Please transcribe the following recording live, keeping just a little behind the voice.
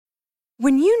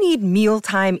When you need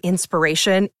mealtime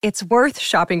inspiration, it's worth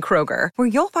shopping Kroger, where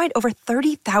you'll find over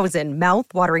 30,000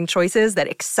 mouth-watering choices that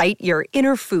excite your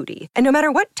inner foodie. And no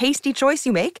matter what tasty choice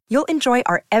you make, you'll enjoy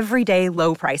our everyday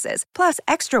low prices, plus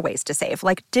extra ways to save,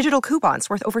 like digital coupons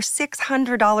worth over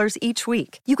 $600 each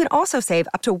week. You can also save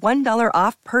up to $1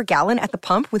 off per gallon at the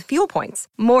pump with fuel points.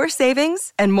 More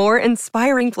savings and more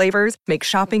inspiring flavors make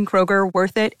shopping Kroger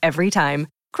worth it every time.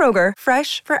 Kroger,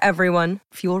 fresh for everyone.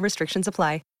 Fuel restrictions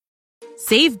apply.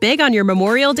 Save big on your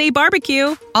Memorial Day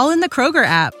barbecue, all in the Kroger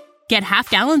app. Get half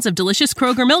gallons of delicious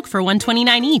Kroger milk for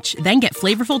 $1.29 each. Then get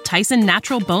flavorful Tyson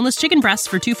natural boneless chicken breasts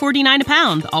for $2.49 a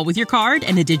pound, all with your card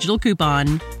and a digital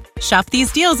coupon. Shop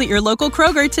these deals at your local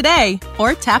Kroger today,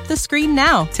 or tap the screen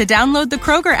now to download the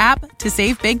Kroger app to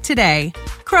save big today.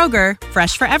 Kroger,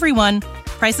 fresh for everyone.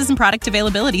 Prices and product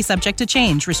availability subject to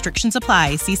change. Restrictions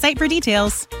apply. See site for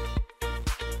details.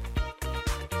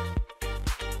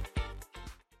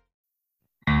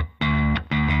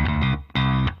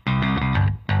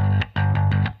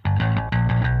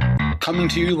 Coming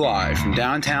to you live from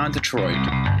downtown Detroit,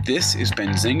 this is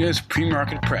Benzinga's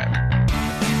Pre-Market Prep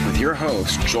with your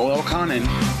host, Joel Elconin.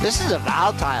 This is a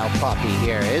volatile puppy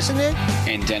here, isn't it?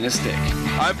 And Dennis Dick.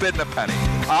 I'm bidding a penny.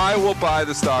 I will buy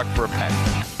the stock for a penny.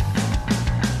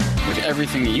 With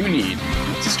everything you need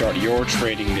to start your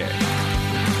trading day.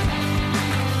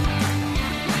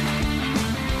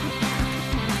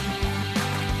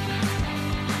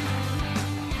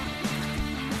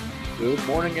 Good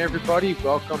morning, everybody.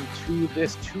 Welcome to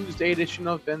this Tuesday edition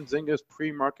of Benzinga's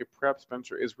Pre-Market Prep.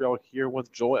 Spencer Israel here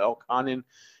with Joel Elconin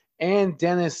and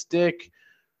Dennis Dick.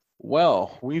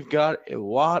 Well, we've got a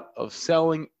lot of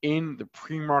selling in the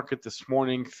pre-market this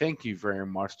morning. Thank you very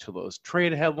much to those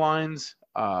trade headlines.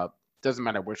 Doesn't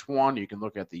matter which one. You can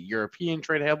look at the European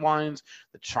trade headlines,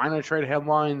 the China trade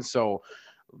headlines. So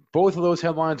both of those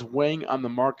headlines weighing on the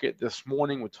market this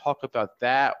morning. We'll talk about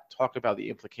that, talk about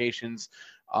the implications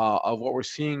of what we're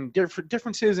seeing,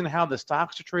 differences in how the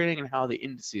stocks are trading and how the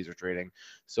indices are trading.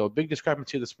 So a big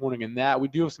discrepancy this morning in that. We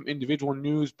do have some individual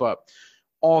news, but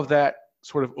all of that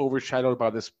sort of overshadowed by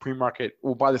this pre-market,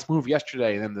 well, by this move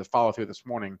yesterday and then the follow through this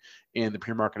morning in the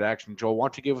pre-market action. Joel, why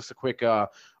don't you give us a quick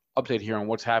update here on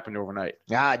what's happened overnight?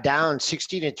 Down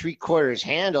 16 3/4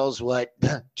 handles what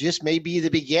just may be the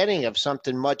beginning of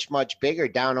something much, much bigger,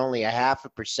 down only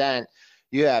 0.5%.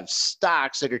 You have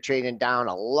stocks that are trading down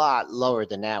a lot lower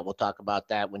than that. We'll talk about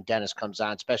that when Dennis comes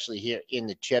on, especially here in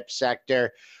the chip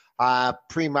sector.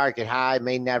 Pre-market high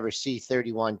may never see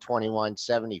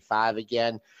 31.2175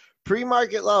 again.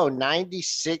 Pre-market low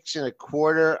 96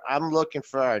 1/4. I'm looking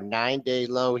for our 9-day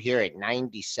low here at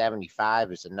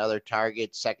 90.75 is another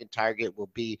target. Second target will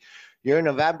be your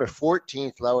November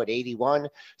 14th low at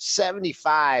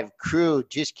 81.75. Crude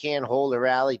just can't hold a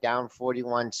rally, down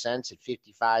 41 cents at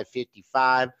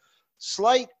 55.55.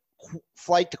 Slight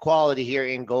flight to quality here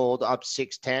in gold, up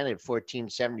 610 at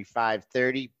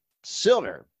 14.75.30.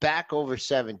 Silver back over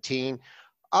 17,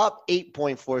 up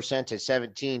 8.4 cents at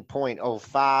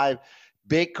 17.05.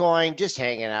 Bitcoin just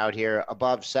hanging out here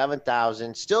above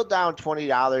 7,000, still down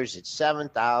 $20 at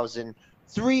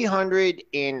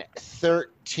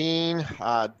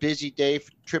 7,313. Busy day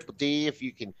for Triple D. If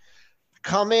you can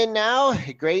come in now,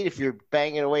 great. If you're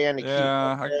banging away on the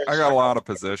I got a lot of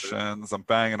positions. I'm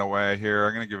banging away here.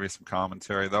 I'm going to give you some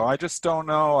commentary, though. I just don't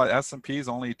know. S&P is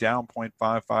only down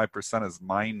 0.55% is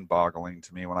mind-boggling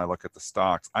to me when I look at the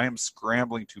stocks. I am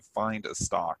scrambling to find a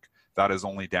stock that is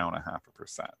only down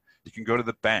 0.5%. You can go to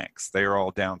the banks. They are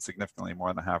all down significantly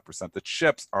more than 0.5%. The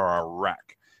chips are a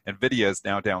wreck. NVIDIA is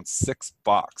now down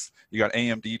 $6. You got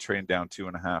AMD trading down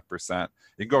 2.5%.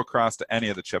 You can go across to any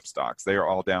of the chip stocks. They are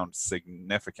all down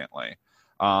significantly.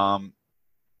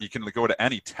 You can go to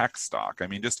any tech stock. I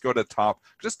mean, just go to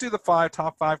just do the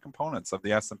top five components of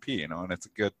the S&P, and it's a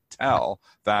good tell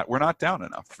that we're not down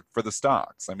enough for the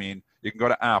stocks. I mean, you can go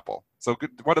to Apple. So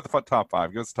what are the top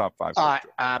five? Give us the top five.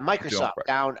 Microsoft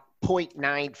down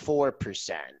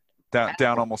 0.94%.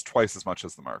 Down almost twice as much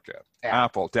as the market. Yeah.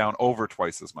 Apple down over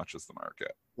twice as much as the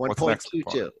market.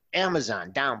 1.22.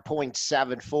 Amazon down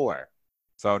 0.74.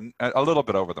 So a little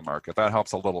bit over the market. That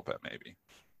helps a little bit maybe.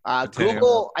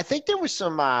 Google, I think there was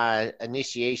some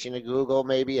initiation of Google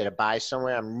maybe at a buy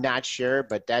somewhere. I'm not sure,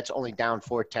 but that's only down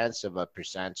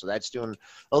 0.4%. So that's doing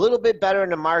a little bit better in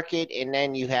the market. And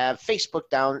then you have Facebook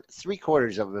down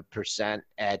 0.75%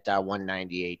 at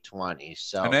 198.20.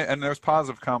 So and there's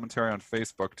positive commentary on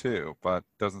Facebook too, but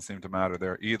doesn't seem to matter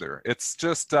there either. It's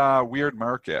just a weird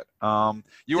market.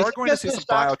 You are going to see some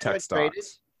biotech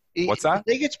stocks. What's that? I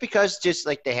think it's because just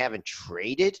like they haven't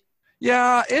traded.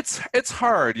 Yeah, it's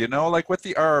hard, like with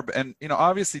the ARB, and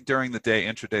obviously during the day,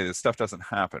 intraday, this stuff doesn't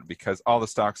happen because all the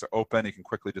stocks are open. You can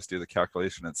quickly just do the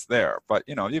calculation; it's there. But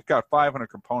you've got 500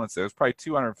 components there. There's probably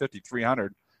 250,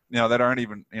 300, that aren't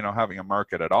even having a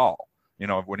market at all.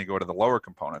 When you go to the lower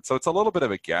components, so it's a little bit of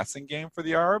a guessing game for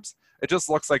the ARBs. It just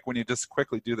looks like when you just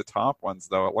quickly do the top ones,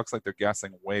 though, it looks like they're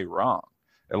guessing way wrong.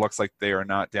 It looks like they are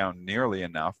not down nearly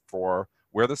enough for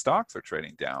where the stocks are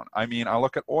trading down. I mean, I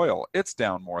look at oil, it's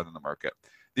down more than the market.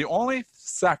 The only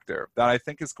sector that I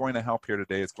think is going to help here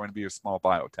today is going to be your small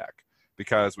biotech,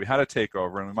 because we had a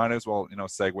takeover and we might as well,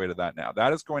 segue to that now.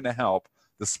 That is going to help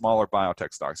the smaller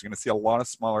biotech stocks. You're going to see a lot of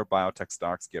smaller biotech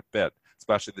stocks get bit,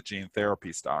 especially the gene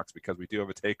therapy stocks, because we do have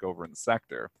a takeover in the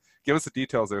sector. Give us the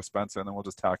details there, Spencer, and then we'll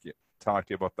just talk to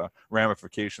you about the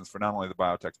ramifications for not only the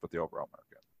biotechs, but the overall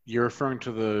market. You're referring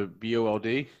to the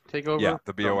BOLD takeover? Yeah,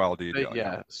 the BOLD deal.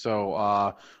 Yeah.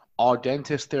 So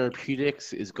Audentes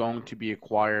Therapeutics is going to be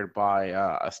acquired by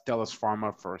Astellas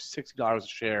Pharma for $60 a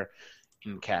share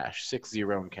in cash, 60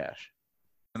 in cash.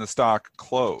 And the stock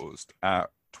closed at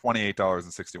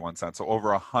 $28.61, so over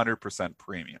 100%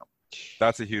 premium.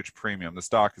 That's a huge premium. The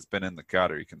stock has been in the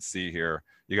gutter. You can see here,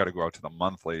 you got to go out to the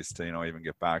monthlies to, even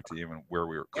get back to even where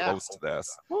we were close to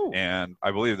this. Woo. And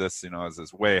I believe this,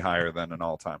 is way higher than an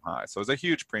all-time high. So it's a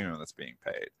huge premium that's being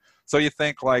paid. So you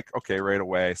think like, okay, right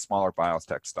away, smaller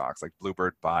biotech stocks like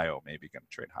Bluebird Bio maybe going to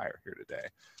trade higher here today.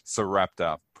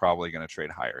 Sarepta probably going to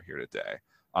trade higher here today.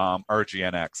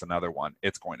 RGNX, another one,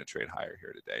 it's going to trade higher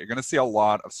here today. You're going to see a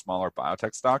lot of smaller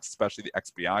biotech stocks, especially the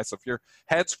XBI. So if you're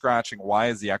head scratching, why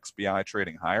is the XBI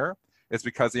trading higher? It's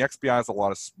because the XBI has a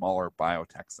lot of smaller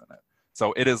biotechs in it.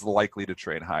 So it is likely to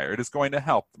trade higher. It is going to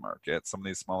help the market, some of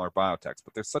these smaller biotechs,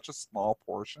 but there's such a small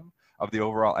portion of the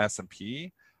overall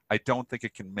S&P. I don't think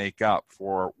it can make up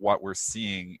for what we're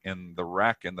seeing in the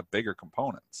rec and the bigger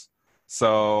components.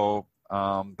 So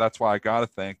that's why I got to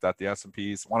think that the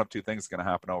S&Ps, one of two things is going to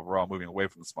happen overall, moving away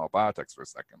from the small biotechs for a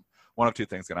second. One of two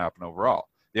things is going to happen overall.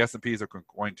 The S&Ps are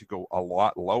going to go a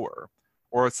lot lower,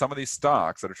 or some of these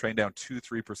stocks that are trading down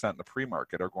 2-3% in the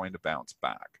pre-market are going to bounce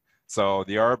back. So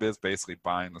the ARB is basically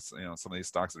buying some of these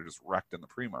stocks that are just wrecked in the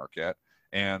pre-market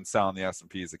and selling the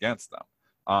S&Ps against them.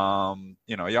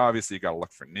 Obviously you got to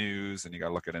look for news and you got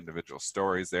to look at individual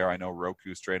stories there. I know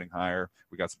Roku's trading higher.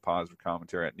 We got some positive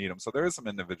commentary at Needham. So there is some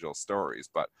individual stories,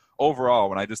 but overall,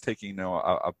 when I just take,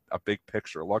 a big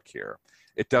picture look here,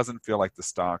 it doesn't feel like the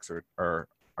stocks are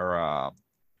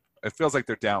it feels like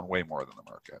they're down way more than the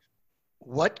market.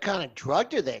 What kind of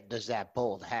drug does that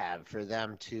bold have for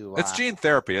them to? It's gene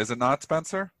therapy, is it not,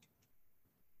 Spencer?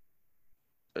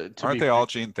 Aren't they all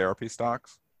gene therapy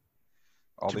stocks?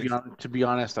 To be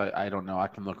honest, I don't know. I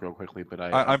can look real quickly, but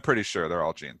I'm pretty sure they're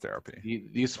all gene therapy.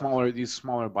 These smaller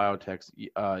biotechs,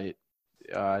 I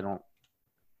don't.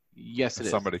 Yes, it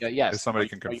is. If somebody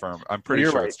can confirm, I'm pretty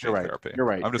sure it's gene therapy. You're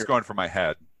right. I'm just going from my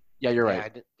head. Yeah, you're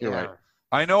right. You're right.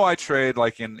 I know I trade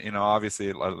like in, obviously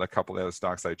a couple of the other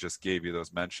stocks I just gave you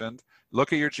those mentioned.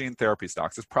 Look at your gene therapy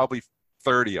stocks. There's probably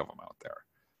 30 of them out there.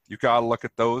 You got to look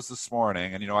at those this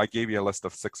morning. And, I gave you a list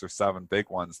of 6 or 7 big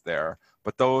ones there,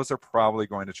 but those are probably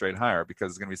going to trade higher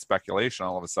because it's going to be speculation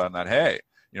all of a sudden that, hey,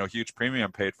 huge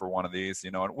premium paid for one of these,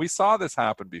 and we saw this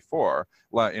happen before,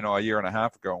 a year and a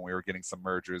half ago when we were getting some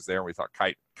mergers there. We thought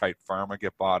Kite Pharma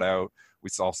get bought out. We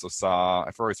also saw,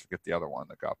 I always forget the other one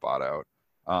that got bought out.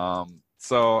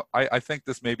 So I think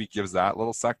this maybe gives that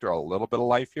little sector a little bit of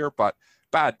life here, but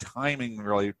bad timing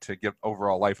really to get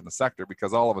overall life in the sector,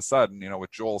 because all of a sudden,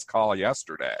 with Joel's call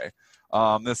yesterday,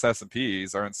 this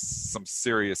S&Ps are in some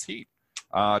serious heat.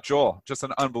 Joel, just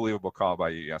an unbelievable call by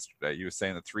you yesterday. You were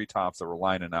saying the 3 tops that were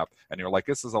lining up, and you're like,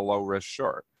 this is a low risk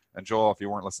short. And Joel, if you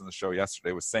weren't listening to the show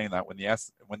yesterday, was saying that when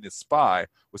the SPY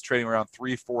was trading around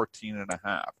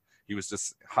 314.5, he was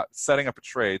just setting up a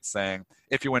trade saying,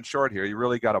 if you went short here, you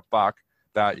really got a buck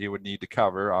that you would need to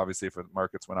cover, obviously, if the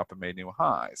markets went up and made new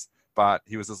highs. But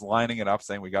he was just lining it up,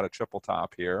 saying we got a triple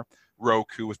top here.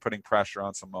 Roku was putting pressure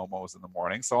on some momos in the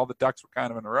morning. So all the ducks were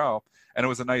kind of in a row, and it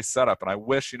was a nice setup. And I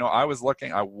wish, I was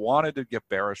looking, I wanted to get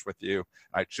bearish with you.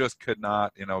 I just could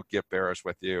not, get bearish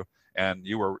with you. And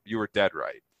you were dead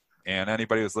right. And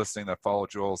anybody who's listening that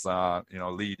followed Joel's,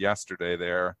 lead yesterday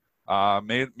there,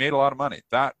 made a lot of money.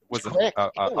 That was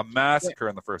a massacre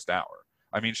in the first hour.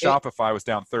 I mean, Shopify was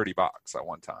down $30 at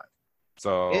one time.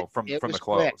 So from the close.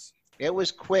 Quick. It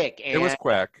was quick. It was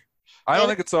quick. I don't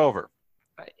think it's over.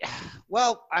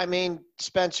 Well, I mean,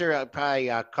 Spencer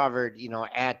probably covered,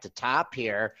 at the top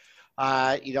here,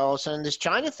 all of a sudden this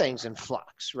China thing's in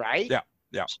flux, right?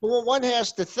 Yeah. So one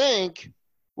has to think,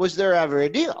 was there ever a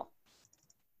deal,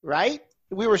 right?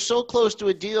 We were so close to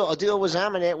a deal. A deal was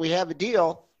imminent. We have a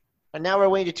deal. And now we're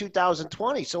waiting to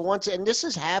 2020. So and this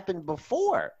has happened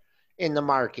before in the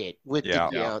market with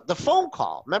the phone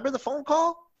call. Remember the phone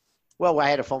call? Well, I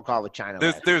had a phone call with China.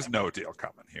 There's no deal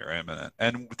coming here, imminent.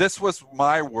 And this was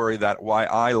my worry why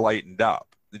I lightened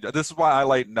up. This is why I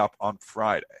lightened up on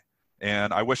Friday.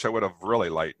 And I wish I would have really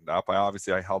lightened up.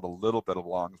 I held a little bit of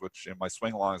longs, which in my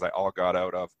swing longs I all got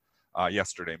out of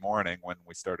yesterday morning when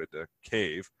we started to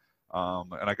cave.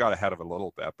 And I got ahead of it a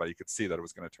little bit, but you could see that it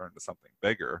was going to turn into something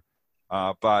bigger.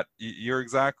 But you're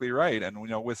exactly right. And,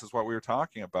 this is what we were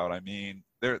talking about. I mean,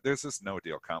 there's just no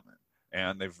deal coming.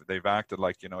 And they've acted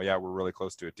like, we're really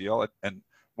close to a deal. And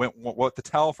what the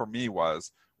tell for me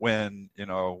was when,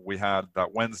 we had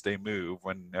that Wednesday move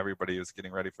when everybody was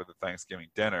getting ready for the Thanksgiving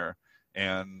dinner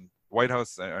and White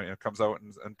House comes out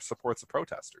and supports the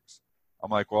protesters. I'm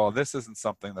like, well, this isn't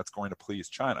something that's going to please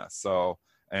China. So,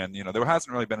 and, there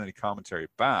hasn't really been any commentary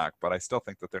back, but I still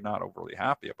think that they're not overly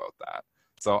happy about that.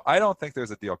 So I don't think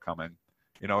there's a deal coming.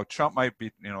 Trump might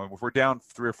be, if we're down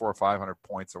 300 or 400 or 500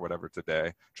 points or whatever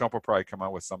today, Trump will probably come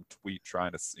out with some tweet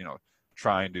trying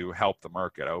to help the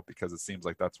market out, because it seems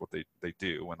like that's what they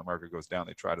do. When the market goes down,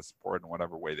 they try to support in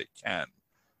whatever way they can.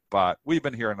 But we've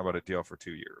been hearing about a deal for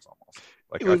 2 years almost.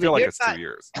 I feel like it's 2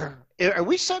 years. Are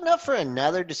we setting up for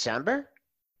another December?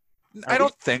 I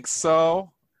don't think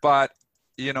so. But,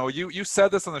 you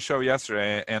said this on the show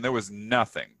yesterday, and there was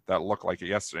nothing that looked like it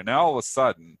yesterday. Now, all of a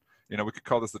sudden, we could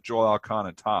call this the Joel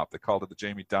Alconin top. They called it the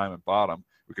Jamie Dimon bottom.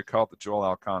 We could call it the Joel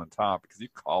Alconin top because you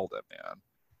called it,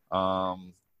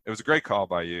 man. It was a great call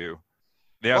by you.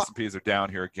 The S&Ps are down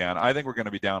here again. I think we're going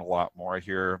to be down a lot more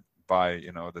here by,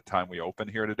 the time we open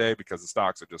here today, because the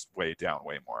stocks are just way down,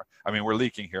 way more. I mean, we're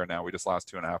leaking here now. We just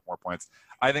lost 2.5 more points.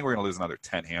 I think we're going to lose another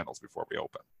 10 handles before we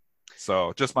open.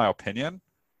 So just my opinion.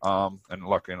 And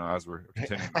look, as we're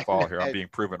continuing to fall here, I'm being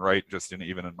proven right just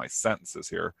even in my sentences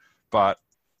here. But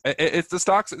it's the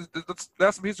stocks. The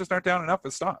S&Ps just aren't down enough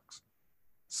as stocks.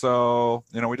 So,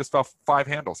 we just fell 5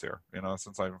 handles here,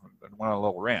 since I went on a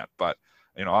little rant. But,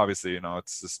 obviously,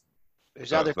 it's just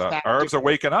the Arabs are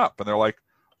waking up and they're like,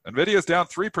 NVIDIA's down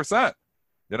 3%.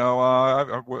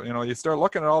 You start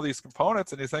looking at all these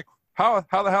components and you think, how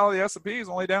the hell are the S&Ps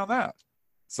only down that?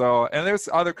 So, and there's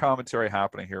other commentary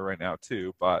happening here right now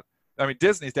too. But, I mean,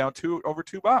 Disney's down over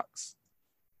 $2.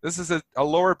 This is a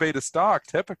lower beta stock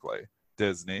typically.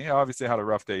 Disney obviously had a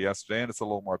rough day yesterday, and it's a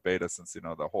little more beta since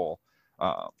the whole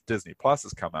Disney Plus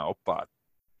has come out. But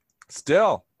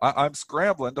still, I'm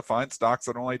scrambling to find stocks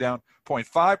that are only down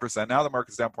 0.5%. Now the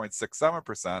market's down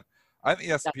 0.67%. I think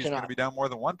the S&P is going to be down more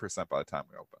than 1% by the time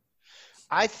we open.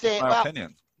 I think. My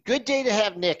opinion. Good day to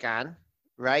have Nick on,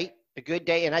 right? A good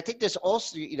day, and I think this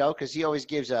also, because he always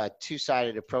gives a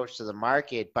two-sided approach to the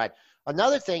market. But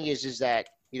another thing is that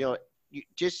you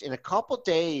just in a couple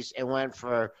days it went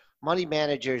for money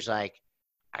managers like,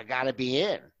 I got to be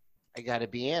in. I got to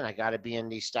be in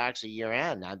these stocks at year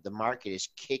end. Now the market is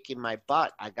kicking my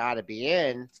butt. I got to be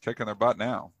in. It's kicking their butt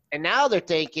now. And now they're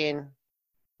thinking,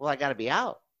 well, I got to be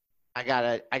out. I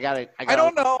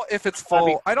don't know if it's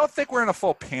full. I don't think we're in a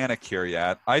full panic here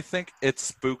yet. I think it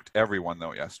spooked everyone,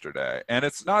 though, yesterday. And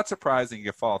it's not surprising you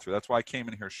get follow through. That's why I came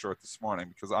in here short this morning,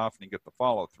 because often you get the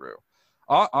follow through.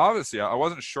 Obviously, I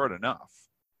wasn't short enough.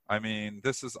 I mean,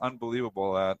 this is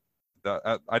unbelievable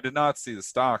that I did not see the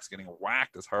stocks getting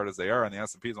whacked as hard as they are, and the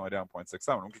S&P is only down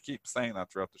 0.67. We could keep saying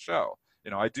that throughout the show.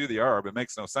 I do the ARB. It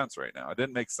makes no sense right now. It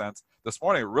didn't make sense. This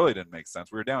morning, it really didn't make sense.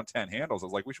 We were down 10 handles. I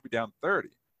was like, we should be down 30.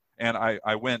 And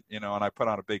I went, and I put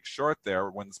on a big short there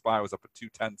when the SPY was up at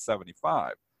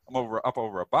 210.75. I'm up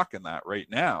over $1 in that right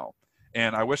now.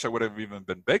 And I wish I would have even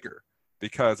been bigger,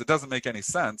 because it doesn't make any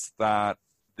sense that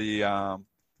the,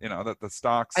 that the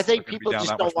stocks. I think people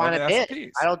just don't want to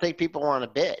bid. I don't think people want to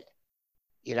bid.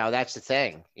 That's the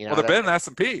thing. Well, they're bidding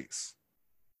S&Ps.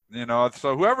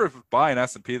 So whoever was buying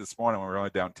S&P this morning when we were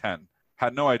only down 10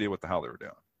 had no idea what the hell they were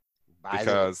doing,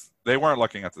 because they weren't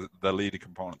looking at the leading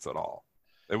components at all.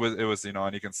 It was,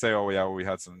 and you can say, oh yeah, well, we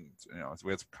had some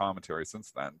commentary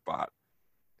since then, but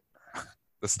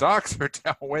the stocks are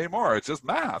down way more. It's just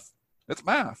math. It's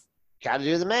math. Got to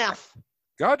do the math.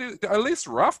 Got to do at least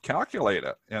rough calculate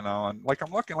it, and like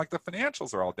I'm looking, like the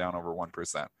financials are all down over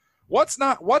 1%.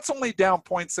 What's only down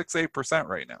 0.68%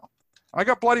 right now? I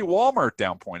got bloody Walmart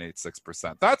down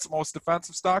 0.86%. That's the most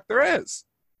defensive stock there is.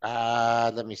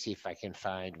 Let me see if I can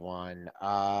find one.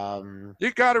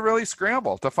 You got to really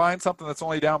scramble to find something that's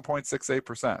only down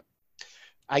 0.68%.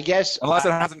 I guess. Unless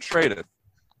it hasn't traded.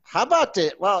 How about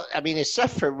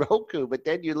except for Roku, but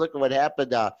then you look at what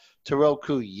happened to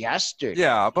Roku yesterday.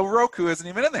 Yeah, but Roku isn't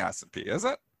even in the S&P, is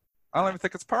it? I don't even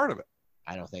think it's part of it.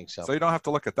 I don't think so. So you don't have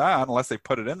to look at that unless they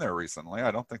put it in there recently.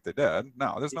 I don't think they did.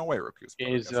 No, there's no way Roku's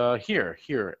Is here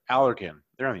Allergan?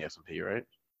 They're on the S&P, right?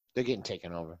 They're getting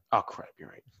taken over. Oh crap! You're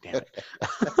right. Damn it.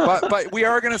 but we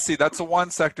are going to see, that's the one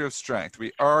sector of strength.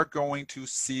 We are going to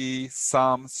see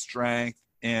some strength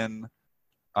in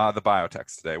the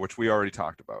biotechs today, which we already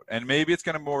talked about. And maybe it's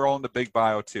going to roll into big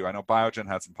bio too. I know Biogen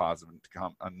had some positive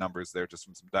numbers there just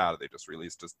from some data they just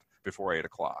released just before 8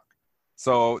 o'clock.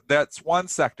 So that's one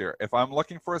sector. If I'm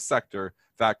looking for a sector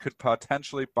that could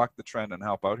potentially buck the trend and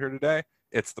help out here today,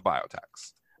 it's the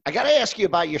biotechs. I got to ask you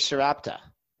about your Sarepta,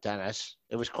 Dennis.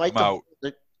 It was quite out.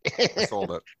 I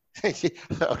sold it.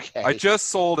 Okay. I just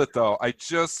sold it, though. I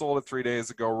just sold it 3 days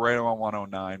ago, right around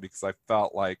 109, because I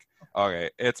felt like,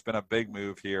 okay, it's been a big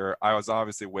move here. I was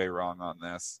obviously way wrong on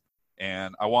this,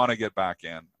 and I want to get back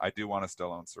in. I do want to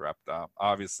still own Sarepta.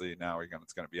 Obviously, now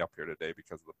it's going to be up here today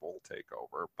because of the bull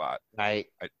takeover, but right.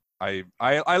 I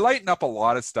lightened up a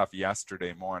lot of stuff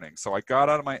yesterday morning. So I got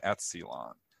out of my Etsy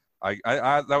long. I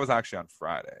that was actually on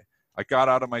Friday. I got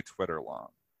out of my Twitter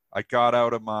long. I got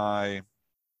out of my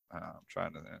I'm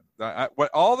trying to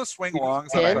all the swing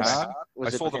longs that I had, I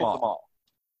sold them all.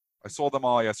 I sold them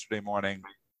all yesterday morning,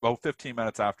 about 15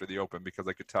 minutes after the open, because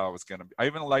I could tell it was going to be. I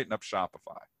even lightened up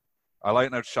Shopify. I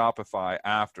lightened up Shopify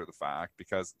after the fact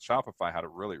because Shopify had a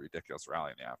really ridiculous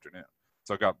rally in the afternoon.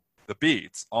 So I got the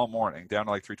beats all morning down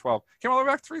to like 312. Came all the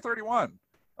way back to 331.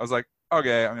 I was like,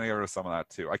 okay, I'm going to get rid of some of that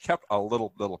too. I kept a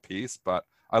little piece, but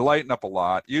I lighten up a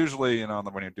lot. Usually,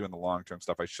 when you're doing the long-term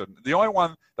stuff, I shouldn't. The only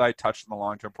one that I touched in the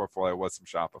long-term portfolio was some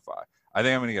Shopify. I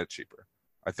think I'm going to get it cheaper.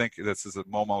 I think this is a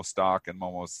Momo stock, and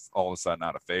Momo's all of a sudden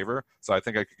out of favor. So I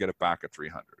think I could get it back at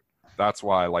 300. That's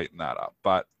why I lighten that up.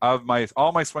 But of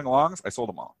all my swing longs, I sold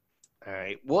them all. All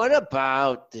right. What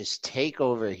about this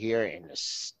takeover here in the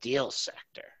steel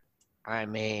sector? I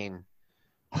mean,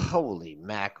 holy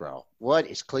mackerel. What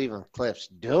is Cleveland Cliffs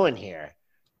doing here?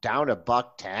 Down to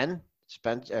 $1.10?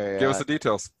 Spencer, give us the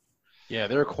details. Yeah,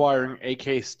 they're acquiring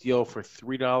AK Steel for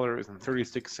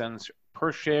 $3.36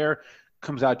 per share.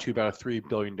 Comes out to about $3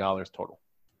 billion total.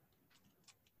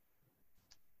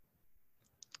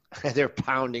 They're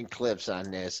pounding Cliffs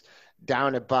on this.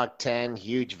 Down to $1.10,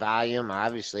 huge volume,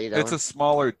 obviously. It's a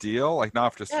smaller deal, like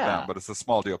not just for them, but it's a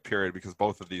small deal, period, because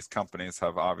both of these companies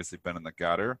have obviously been in the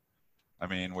gutter. I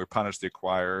mean, we punished the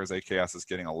acquirers. AKS is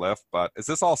getting a lift, but is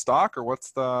this all stock or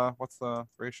what's the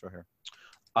ratio here?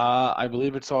 I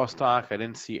believe it's all stock. I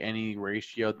didn't see any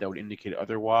ratio that would indicate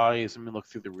otherwise. Let me look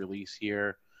through the release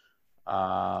here. Do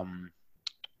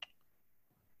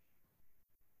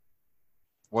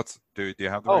you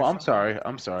have the ratio?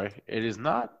 I'm sorry. It is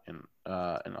not an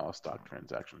all stock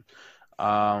transaction.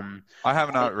 I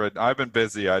have not read. I've been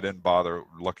busy. I didn't bother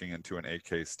looking into an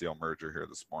AK Steel merger here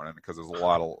this morning because there's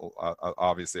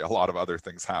obviously a lot of other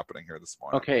things happening here this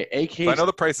morning. Okay, So I know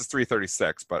the price is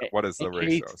 336, but what is the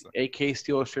ratio? AK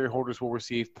Steel shareholders will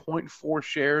receive 0.4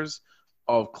 shares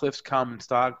of Cliffs common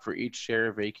stock for each share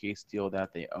of AK Steel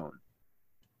that they own.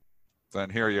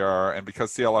 Then here you are, and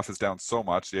because CLF is down so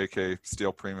much, the AK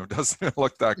Steel premium doesn't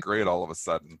look that great all of a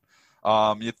sudden.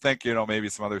 You'd think, maybe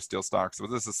some other steel stocks,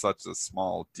 but this is such a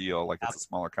small deal, like it's a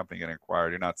smaller company getting acquired.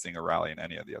 You're not seeing a rally in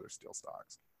any of the other steel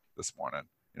stocks this morning.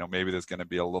 Maybe there's going to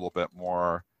be a little bit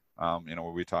more,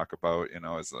 what we talk about,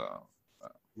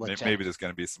 maybe there's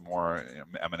going to be some more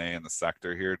M&A in the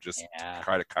sector here, just to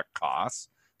try to cut costs,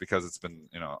 because it's been,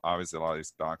 obviously a lot of these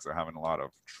stocks are having a lot of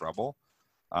trouble.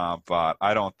 But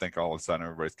I don't think all of a sudden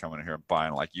everybody's coming in here and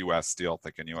buying like U.S. Steel,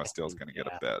 thinking U.S. Steel is going to get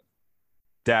a bid.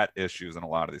 Debt issues in a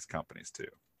lot of these companies too.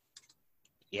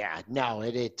 Yeah, no,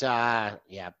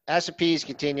 S&P is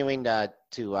continuing to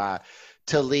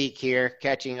leak here,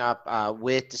 catching up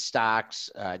with the stocks,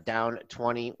 down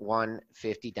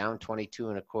 21.50, down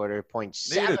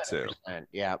 22.25%.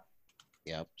 Yep.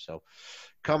 So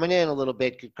coming in a little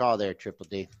bit. Good call there, Triple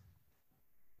D.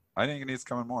 I think it needs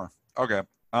coming more. Okay.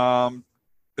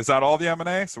 Is that all the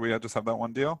M&A? So we just have that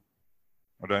one deal?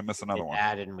 Or did I miss another one?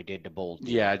 And we did the bold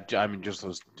deal. Yeah, I mean, just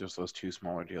those two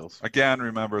smaller deals. Again,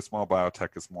 remember, small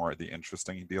biotech is more the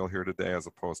interesting deal here today, as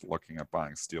opposed to looking at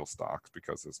buying steel stocks,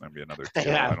 because there's going to be another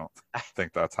deal. I don't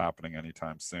think that's happening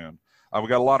anytime soon. We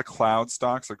got a lot of cloud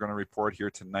stocks that are going to report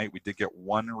here tonight. We did get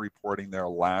one reporting there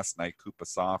last night, Coupa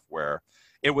Software.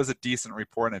 It was a decent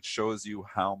report, and it shows you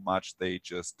how much they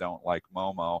just don't like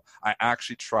Momo. I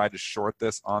actually tried to short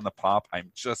this on the pop. I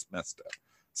just missed it.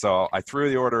 So I threw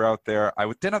the order out there. I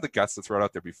didn't have the guts to throw it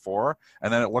out there before,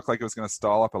 and then it looked like it was going to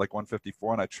stall up at like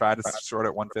 154, and I tried to short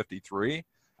at 153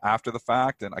 after the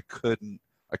fact, and I couldn't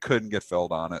get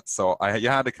filled on it. So you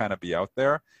had to kind of be out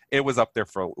there. It was up there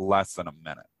for less than a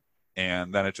minute,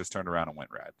 and then it just turned around and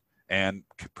went red. and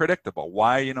predictable.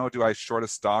 Why, do I short a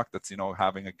stock that's,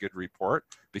 having a good report?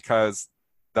 Because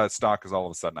that stock is all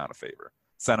of a sudden out of favor.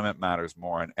 Sentiment matters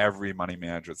more, and every money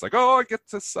manager is like, oh, I get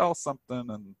to sell something,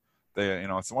 and they,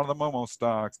 it's one of the Momo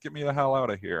stocks. Get me the hell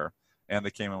out of here. And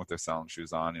they came in with their selling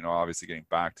shoes on, obviously getting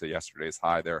back to yesterday's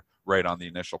high there, right on the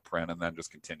initial print, and then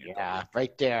just continued. Yeah,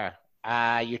 right there.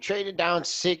 You're trading down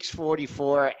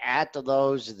 644 at the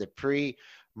lows of the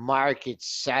pre-market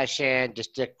session.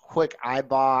 Just a quick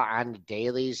eyeball on the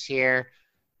dailies here.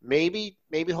 Maybe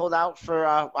hold out for,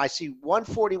 I see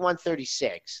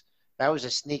 141.36. That was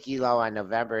a sneaky low on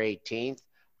November 18th.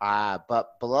 But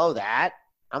below that,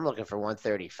 I'm looking for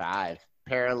 135.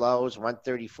 Pair of lows,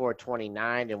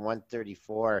 134.29 and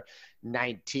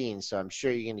 134.19. So I'm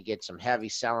sure you're going to get some heavy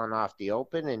selling off the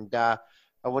open, and I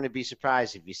wouldn't be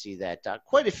surprised if you see that.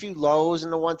 Quite a few lows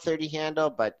in the 130 handle,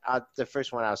 but the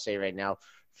first one I'll say right now,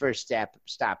 first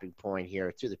stopping point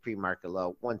here through the pre-market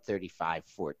low,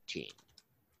 135.14.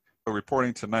 So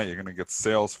reporting tonight, you're going to get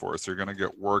Salesforce. You're going to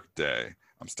get Workday.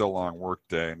 I'm still long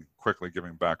Workday and quickly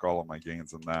giving back all of my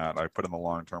gains in that. I put in the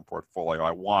long-term portfolio. I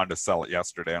wanted to sell it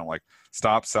yesterday. I'm like,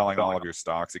 stop selling all of your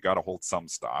stocks. You got to hold some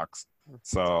stocks.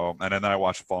 So, and then I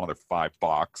watched it fall another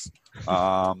 $5.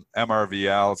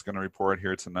 MRVL is going to report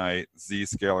here tonight.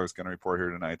 Zscaler is going to report here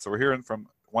tonight. So we're hearing from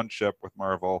one chip with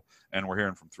Marvel, and we're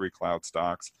hearing from 3 cloud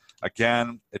stocks.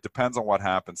 Again, it depends on what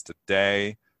happens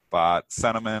today, but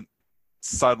sentiment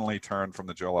suddenly turned from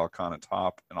the Joel Elconin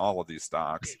top in all of these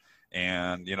stocks.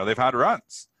 And, they've had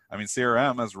runs. I mean,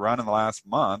 CRM has run in the last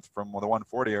month from the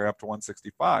 140 area up to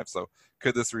 165. So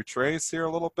could this retrace here a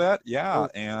little bit? Yeah.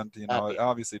 And, it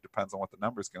obviously depends on what the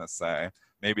number is going to say.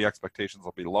 Maybe expectations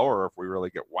will be lower if we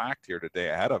really get whacked here today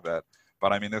ahead of it.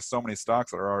 But, I mean, there's so many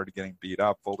stocks that are already getting beat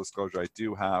up. Full disclosure, I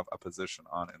do have a position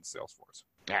on in Salesforce.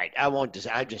 All right. I'm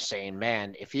just saying,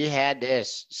 man, if you had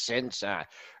this since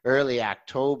early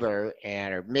October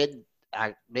or mid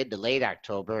to late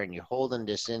October, and you're holding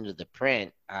this into the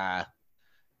print,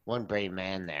 one brave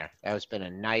man there. That has been a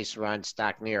nice run,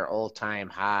 stock near all-time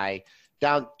high.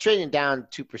 Trading down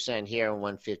 2% here on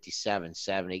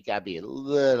 157.70. Got to be a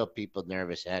little people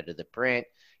nervous ahead of the print.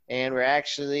 And we're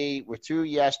through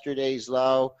yesterday's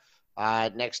low.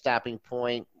 Next stopping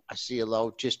point, I see a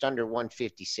low just under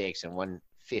 156 and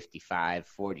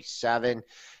 155.47.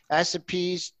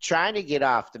 S&P's trying to get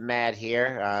off the mat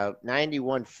here.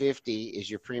 91.50 is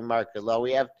your pre-market low.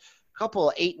 We have a couple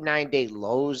of 8 and 9 day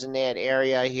lows in that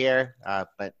area here,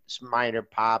 but some minor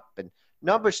pop and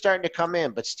numbers starting to come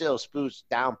in, but still Spoo's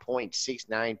down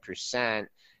 0.69%.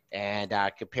 And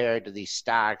compared to these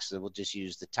stocks, we'll just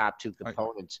use the top 2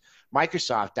 components.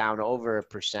 Microsoft down over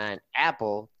 1%,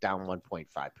 Apple down 1.5%.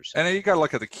 And then you got to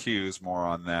look at the Qs more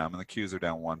on them, and the Qs are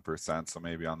down 1%. So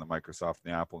maybe on the Microsoft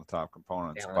and the Apple, the top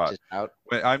components. But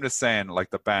I'm just saying, like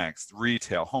the banks,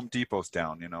 retail, Home Depot's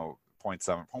down,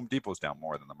 0.7. Home Depot's down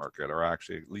more than the market, or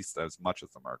actually at least as much as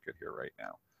the market here right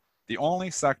now. The only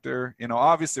sector,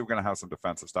 obviously we're going to have some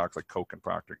defensive stocks like Coke and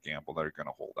Procter & Gamble that are going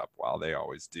to hold up well. They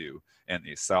always do in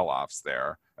these sell-offs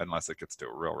there, unless it gets to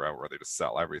a real route where they just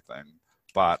sell everything.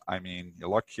 But, I mean, you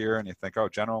look here and you think, oh,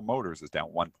 General Motors is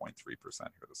down 1.3%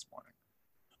 here this morning.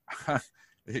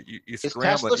 you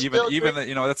scramble it. Even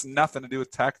that's nothing to do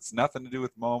with tech. It's nothing to do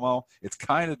with Momo. It's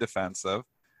kind of defensive.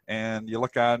 And you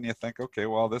look at it and you think, okay,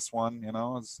 well, this one,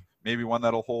 is maybe one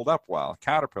that'll hold up well.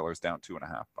 Caterpillar's down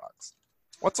 $2.50.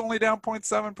 What's only down 0.7%? It's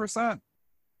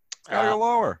got to go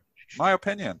lower, my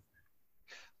opinion.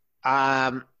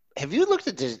 Have you looked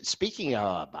at the, speaking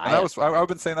of, I've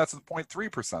been saying that's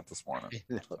 0.3% this morning.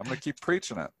 I'm going to keep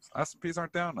preaching it. S&Ps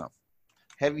aren't down enough.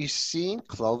 Have you seen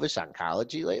Clovis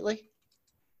Oncology lately?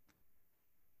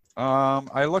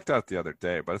 I looked at it the other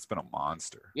day, but it's been a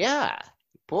monster. Yeah.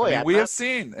 Boy, we have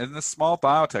seen in the small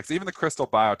biotechs, even the Crystal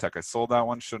Biotech, I sold that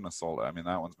one, shouldn't have sold it. I mean,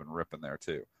 that one's been ripping there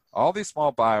too. All these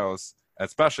small bios,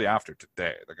 especially after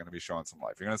today, they're going to be showing some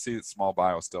life. You're going to see small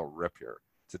bio still rip here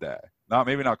today.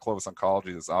 Maybe not Clovis Oncology.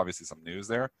 There's obviously some news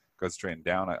there because it's trading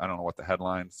down. I don't know what the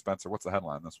headline, Spencer. What's the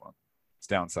headline on this one? It's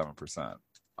down 7%.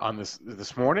 On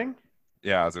this morning?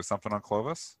 Yeah. Is there something on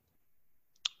Clovis?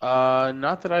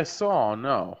 Not that I saw.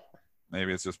 No.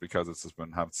 Maybe it's just because it's just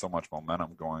been having so much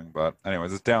momentum going. But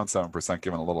anyways, it's down 7%,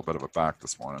 giving a little bit of a back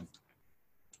this morning.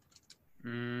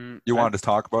 You wanted to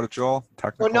talk about it, Joel?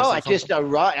 Well, no,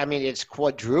 it's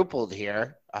quadrupled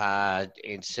here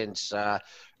since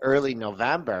early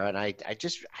November, and I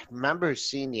remember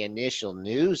seeing the initial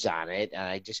news on it, and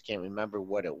I just can't remember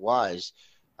what it was.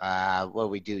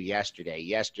 What we do yesterday.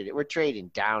 We're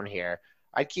trading down here.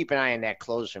 I'd keep an eye on that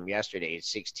close from yesterday at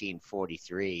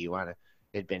 16.43.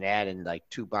 It'd been adding like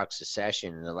 $2 a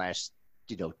session in the last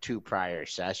 2 prior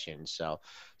sessions. So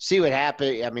see what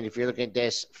happens. I mean, if you're looking at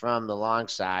this from the long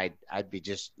side, I'd be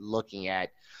just looking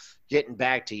at getting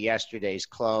back to yesterday's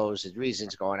close. The reason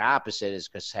it's going opposite is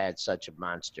because it had such a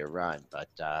monster run. But,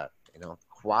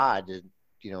 quad,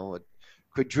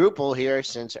 quadruple here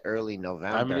since early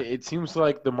November. I mean, it seems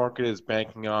like the market is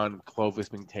banking on Clovis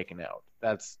being taken out.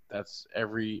 That's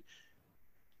the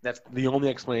only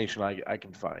explanation I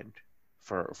can find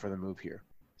for the move here.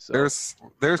 So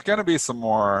there's going to be some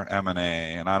more M&A,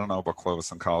 and I don't know about Clovis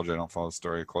Oncology. I don't follow the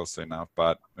story closely enough,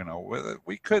 but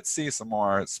we could see some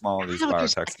more small of these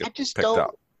biotechs get picked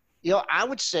up. I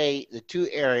would say the 2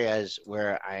 areas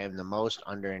where I am the most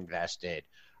underinvested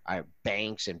are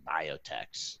banks and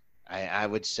biotechs. I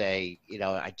would say,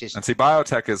 and see,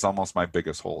 biotech is almost my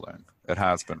biggest holding. It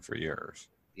has been for years.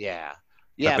 Yeah.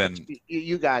 But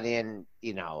you got in,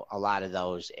 a lot of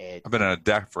those. I've been in a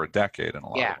deck for a decade in a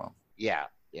lot of them. Yeah.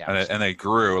 And they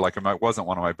grew. Like, it wasn't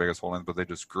one of my biggest holdings, but they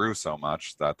just grew so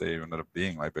much that they ended up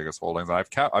being my biggest holdings. And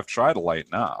I've tried to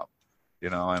lighten up,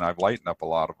 and I've lightened up a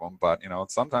lot of them. But,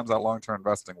 sometimes that long-term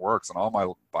investing works. And all my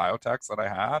biotechs that I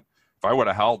had, if I would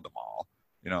have held them all,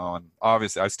 and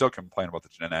obviously I still complain about the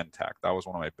Genentech. That was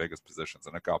one of my biggest positions,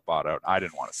 and it got bought out. I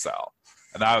didn't want to sell.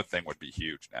 And that thing would be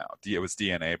huge now. It was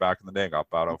DNA back in the day. It got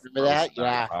bought out. Remember that?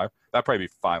 Yeah. That'd probably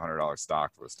be $500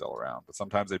 stock if it was still around. But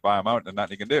sometimes they buy them out, and there's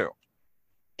nothing you can do.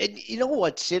 And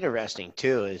what's interesting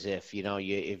too is if you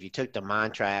took the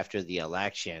mantra after the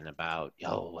election about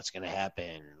what's going to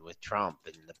happen with Trump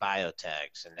and the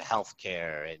biotechs and the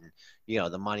healthcare and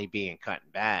the money being cut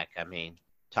back. I mean,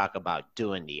 talk about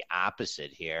doing the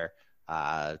opposite here.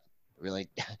 Really,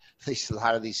 at least a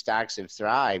lot of these stocks have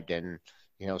thrived, and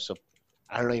so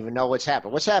I don't even know what's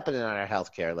happened. What's happening on our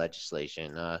healthcare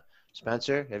legislation?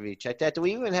 Spencer, have you checked that? Do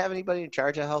we even have anybody in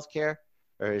charge of healthcare,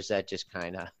 or is that just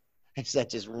kind of? Is that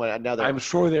just another? I'm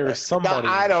sure there is somebody.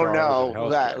 I don't know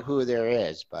who there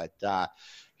is, but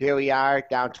here we are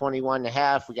down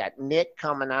 21.5. We got Nick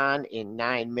coming on in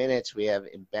 9 minutes. We have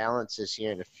imbalances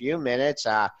here in a few minutes.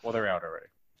 Well, they're out already.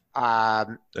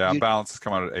 Imbalances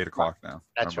come out at 8 o'clock now.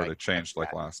 That's Remember, right. They changed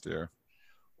last year.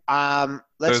 So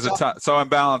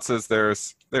imbalances.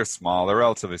 They're small. They're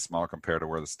relatively small compared to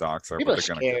where the stocks are, but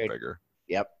they're going to get bigger.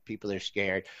 Yep, people are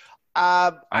scared.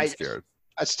 I'm scared.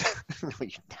 No, you're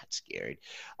not scared.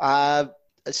 A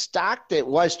stock that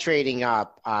was trading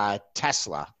up,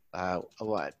 Tesla.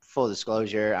 Full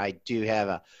disclosure, I do have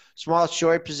a small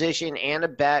short position and a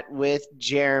bet with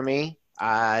Jeremy.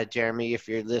 Jeremy, if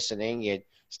you're listening, your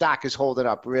stock is holding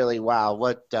up really well.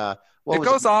 It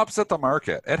goes opposite the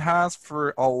market. It has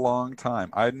for a long time.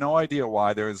 I had no idea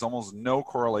why. There is almost no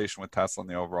correlation with Tesla in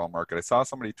the overall market. I saw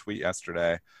somebody tweet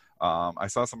yesterday. I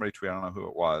don't know who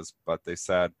it was, but they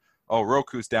said, oh,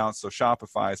 Roku's down, so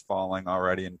Shopify is falling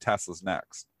already, and Tesla's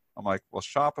next. I'm like, well,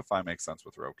 Shopify makes sense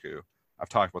with Roku. I've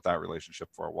talked about that relationship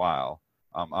for a while.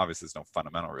 Obviously, there's no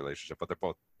fundamental relationship, but they're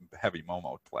both heavy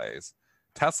Momo plays.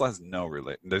 Tesla has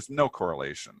there's no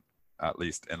correlation, at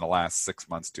least in the last 6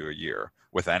 months to a year,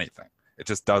 with anything. It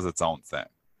just does its own thing.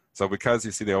 So because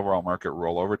you see the overall market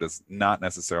roll over does not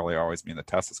necessarily always mean that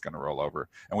Tesla's going to roll over.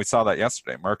 And we saw that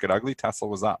yesterday. Market ugly, Tesla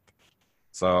was up.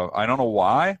 So I don't know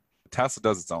why. Tesla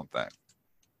does its own thing.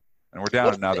 And we're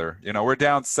down we're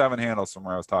down 7 handles from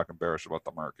where I was talking bearish about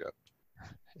the market.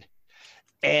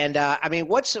 And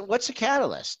what's the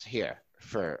catalyst here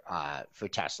for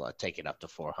Tesla taking up to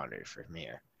 400 from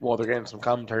here? Well, they're getting some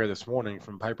commentary this morning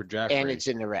from Piper Jaffray. And it's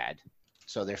in the red.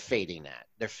 So they're fading that.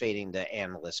 They're fading the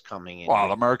analysts coming in. Wow,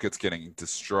 the market's getting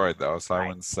destroyed, though, so I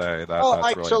wouldn't say that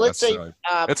that's really so let's necessarily.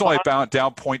 Say, it's only down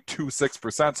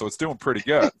 0.26%, so it's doing pretty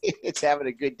good. It's having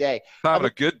a good day. It's having a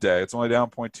good day. It's only down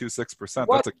 0.26%.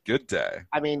 That's a good day.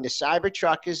 I mean, the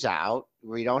Cybertruck is out.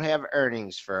 We don't have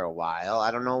earnings for a while.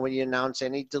 I don't know when you announce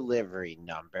any delivery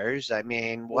numbers. I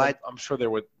mean, what? I'm sure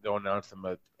they'll announce them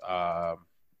at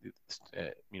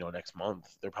next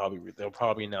month. They'll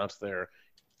probably announce their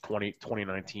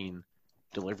 2019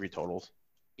 delivery totals.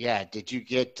 Yeah. Did you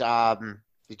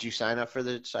sign up for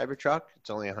the Cybertruck?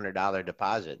 It's only $100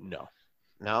 deposit. No.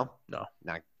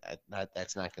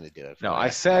 That's not going to do it. No, I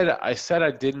said I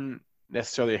didn't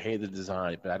necessarily hate the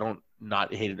design, but I don't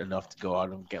not hate it enough to go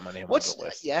out and get my name on the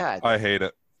list. Yeah. I hate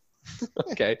it.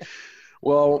 Okay.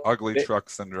 Well, ugly truck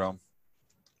syndrome.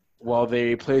 Well,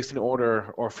 they placed an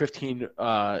order, or 15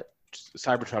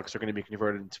 Cybertrucks are going to be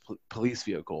converted into police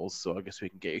vehicles, so I guess we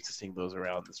can get used to seeing those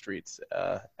around the streets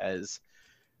as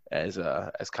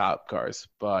cop cars.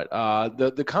 But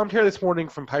the commentary this morning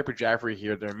from Piper Jaffray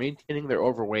here, they're maintaining their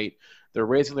overweight. They're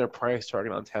raising their price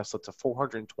target on Tesla to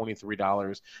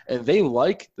 $423, and they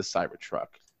like the Cybertruck.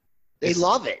 They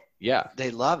love it. Yeah,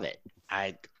 they love it.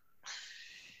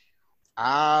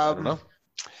 I don't know.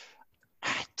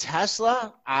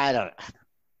 Tesla, I don't.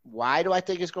 Why do I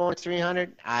think it's going to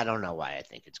 300? I don't know why I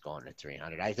think it's going to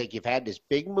 300. I think you've had this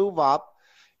big move up,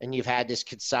 and you've had this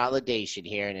consolidation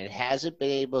here, and it hasn't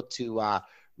been able to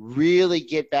really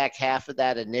get back half of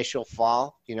that initial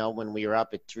fall. When we were up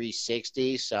at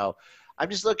 360. So I'm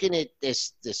just looking at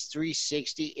this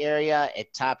 360 area.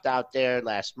 It topped out there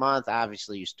last month.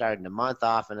 Obviously, you're starting the month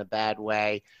off in a bad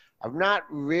way. I'm not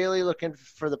really looking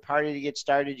for the party to get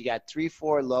started. You got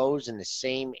 3-4 lows in the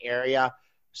same area.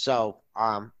 So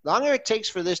longer it takes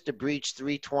for this to breach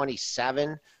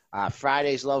 327.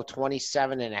 Friday's low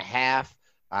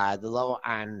 27.5. The low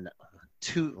on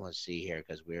let's see here,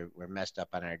 because we're messed up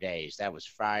on our days. That was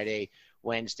Friday,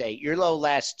 Wednesday. Your low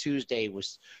last Tuesday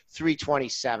was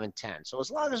 327.10. So as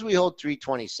long as we hold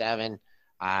 327,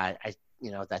 I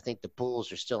think the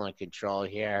bulls are still in control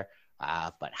here.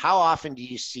 But how often do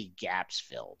you see gaps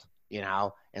filled?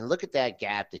 And look at that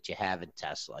gap that you have in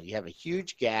Tesla. You have a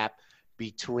huge gap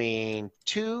between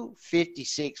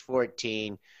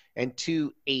 256.14 and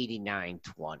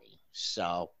 289.20.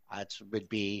 So that would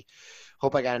be.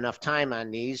 Hope I got enough time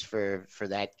on these for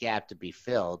that gap to be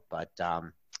filled, but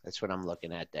that's what I'm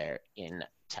looking at there in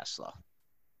Tesla.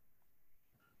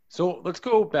 So let's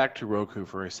go back to Roku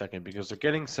for a second, because they're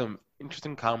getting some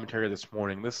interesting commentary this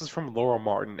morning. This is from Laura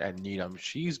Martin at Needham.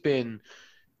 She's been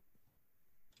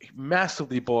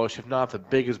massively bullish, if not the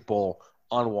biggest bull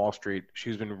on Wall Street.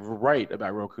 She's been right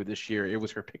about Roku this year. It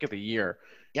was her pick of the year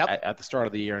at the start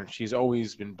of the year, and she's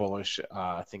always been bullish,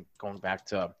 I think, going back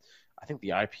to the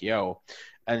IPO.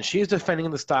 And she's defending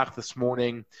the stock this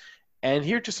morning. And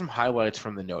here are just some highlights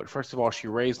from the note. First of all, she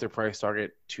raised their price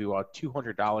target to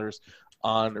 $200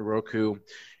 on Roku.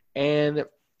 And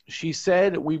she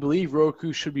said, we believe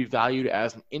Roku should be valued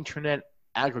as an internet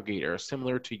aggregator,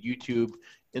 similar to YouTube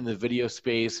in the video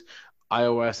space,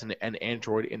 iOS and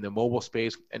Android in the mobile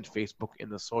space, and Facebook in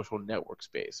the social network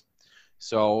space.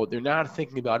 So they're not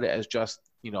thinking about it as just,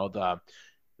 the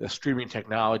streaming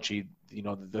technology,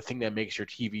 the thing that makes your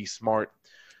TV smart.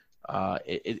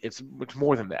 It's much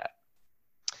more than that.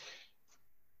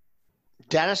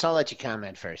 Dennis, I'll let you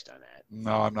comment first on that.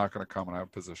 No, I'm not going to comment. I have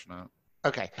a position on it.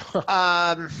 Okay.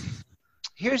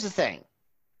 Here's the thing.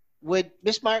 Would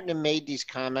Miss Martin have made these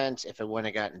comments if it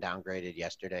wouldn't have gotten downgraded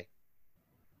yesterday?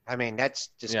 I mean, that's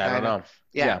just I don't know.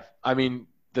 Yeah. I mean,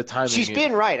 the timing. She's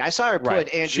been right. I saw her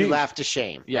put Andrew Laff to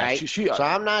shame. Yeah. Right? So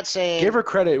I'm not saying. Give her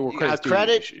credit where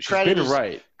credit's due. She's been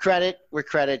right. Credit where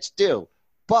credit's due.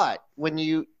 But when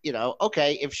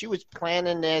okay, if she was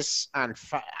planning this on,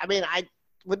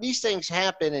 when these things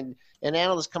happen and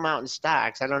analysts come out in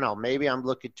stocks, I don't know, maybe I'm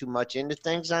looking too much into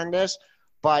things on this,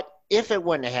 but if it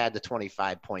wouldn't have had the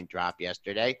 25-point drop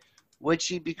yesterday, would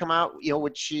she come out,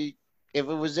 if it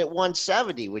was at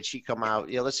 170, would she come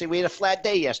out, let's say we had a flat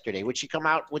day yesterday, would she come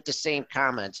out with the same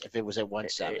comments if it was at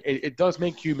 170? It does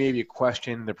make you maybe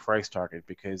question the price target,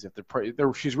 because if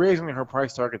she's raising her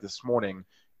price target this morning,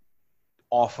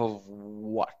 off of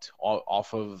what?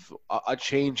 Off of a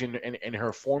change in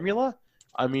her formula?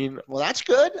 I mean, well, that's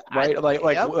good, right?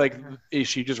 Is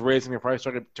she just raising the price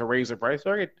target to raise the price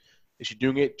target? Is she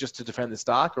doing it just to defend the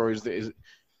stock, or is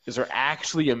there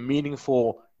actually a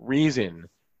meaningful reason,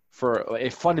 for a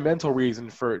fundamental reason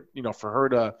for her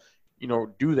to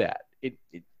do that?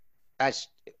 That's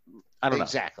I don't know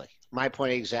exactly my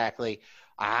point exactly.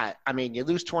 I mean, you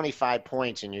lose 25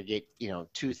 points and you get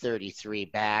 233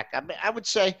 back. I would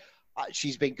say.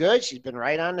 She's been good. She's been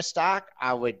right on the stock.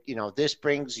 I would, this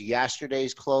brings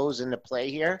yesterday's close into play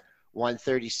here,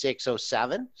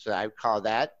 136.07. So I would call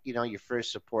that, your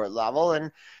first support level.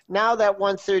 And now that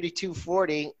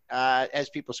 132.40 has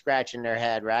people scratching their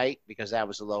head, right? Because that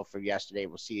was a low for yesterday.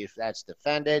 We'll see if that's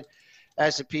defended.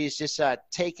 S&P is just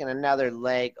taking another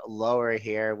leg lower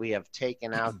here. We have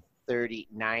taken out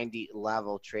 30.90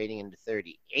 level, trading into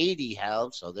 30.80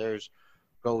 held. So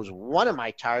goes one of my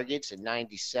targets at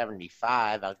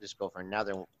 90.75. I'll just go for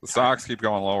another one. The stocks keep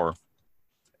going lower.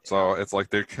 So it's like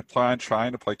they're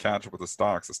trying to play catch up with the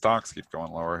stocks. The stocks keep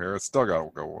going lower here. It's still got to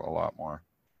go a lot more.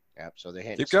 Yep. So they're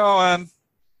hitting. Keep going.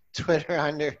 Twitter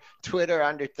under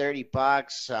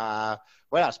 $30.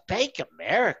 What else? Bank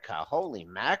America. Holy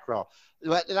mackerel.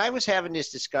 And I was having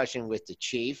this discussion with the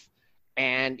chief,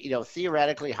 and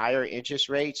theoretically higher interest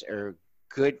rates are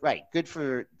good, right? Good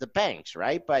for the banks,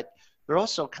 right? But they're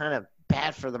also kind of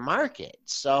bad for the market.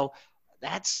 So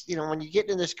that's, when you get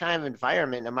in this kind of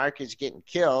environment, the market's getting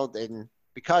killed, and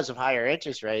because of higher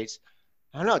interest rates,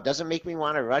 I don't know, it doesn't make me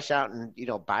want to rush out and,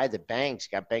 buy the banks.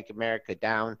 Got Bank of America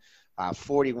down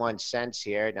 41 cents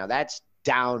here. Now that's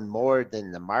down more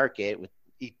than the market with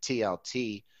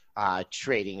TLT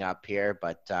trading up here,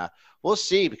 but we'll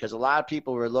see, because a lot of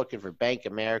people were looking for Bank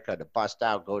America to bust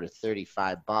out, go to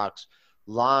 $35.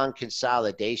 Long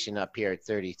consolidation up here at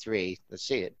 33. Let's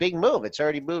see it. Big move. It's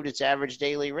already moved its average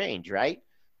daily range, right?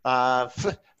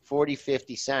 40,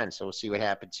 50 cents. So we'll see what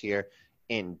happens here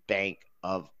in Bank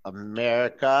of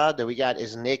America. That we got,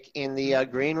 is Nick in the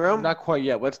green room? Not quite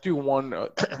yet. Let's do one,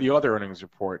 the other earnings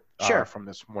report Sure. From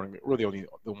this morning. Really,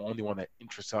 the only one that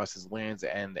interests us is Lands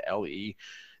and the LE.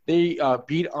 They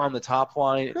beat on the top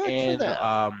line. Good and for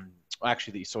them.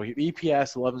 actually, so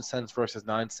EPS 11 cents versus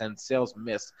 9 cents. Sales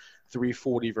missed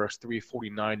 340 versus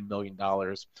 $349 million.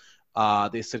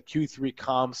 They said Q3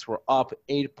 comps were up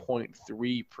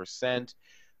 8.3%.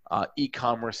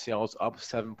 E-commerce sales up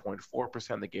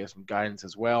 7.4%. They gave some guidance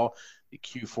as well. The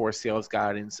Q4 sales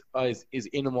guidance is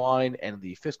in line, and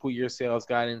the fiscal year sales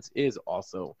guidance is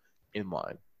also in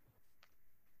line.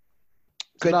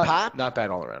 So Good pop. Not bad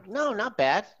all around. No, not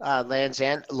bad. Lands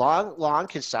End, long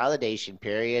consolidation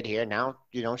period here. Now,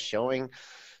 showing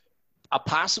a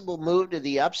possible move to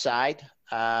the upside.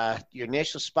 Your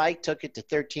initial spike took it to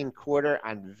 13.25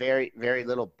 on very, very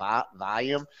little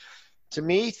volume. To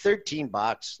me, $13.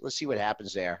 Let's see what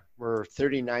happens there. We're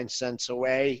 39 cents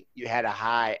away. You had a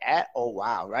high at,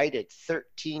 right at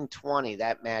 13.20.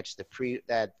 That matched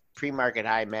that pre-market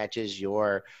high matches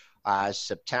your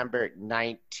September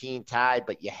 19th high,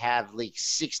 but you have leaked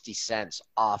 60 cents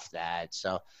off that.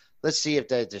 So let's see if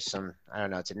there's some, I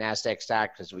don't know, it's a NASDAQ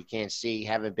stock because we can't see,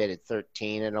 haven't been at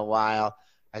 13 in a while.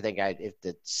 I think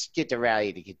get the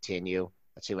rally to continue.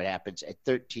 Let's see what happens at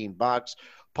 $13.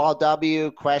 Paul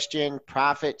W. question,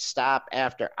 profit stop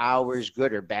after hours,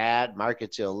 good or bad?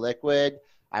 Market's illiquid.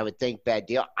 I would think bad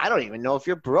deal. I don't even know if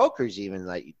your brokers even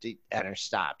let you enter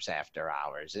stops after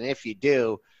hours. And if you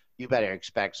do, you better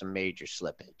expect some major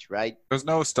slippage, right? There's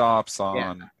no stops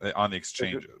on the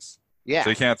exchanges. Yeah.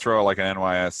 So you can't throw like an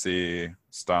NYSE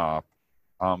stop.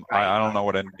 I don't know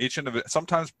what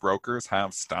sometimes brokers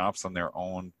have stops on their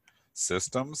own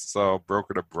systems. So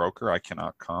broker to broker, I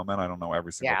cannot comment. I don't know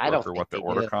every single broker what their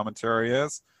order commentary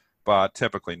is, but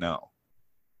typically no.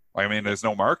 I mean, there's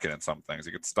no market in some things.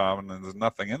 You could stop and then there's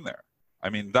nothing in there. I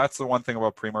mean, that's the one thing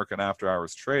about pre-market and after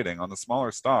hours trading. On the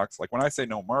smaller stocks, like when I say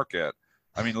no market,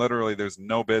 I mean literally there's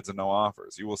no bids and no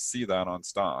offers. You will see that on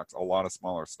stocks, a lot of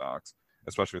smaller stocks,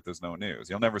 especially if there's no news.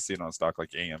 You'll never see it on a stock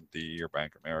like AMD or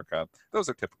Bank of America. Those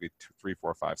are typically 2, 3,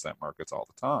 4, 5 cent markets all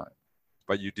the time.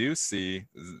 But you do see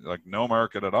like no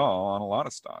market at all on a lot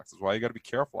of stocks. That's why you got to be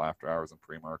careful after hours in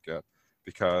pre-market,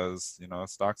 because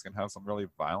stocks can have some really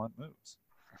violent moves.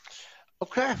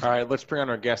 Okay. All right, let's bring on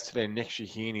our guest today. Nick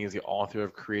Shaheen. He is the author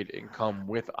of Create Income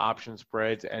with Option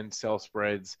Spreads and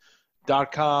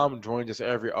SellSpreads.com. Joins us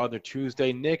every other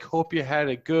Tuesday. Nick, hope you had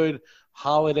a good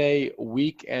holiday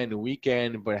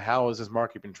weekend, but how has this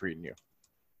market been treating you?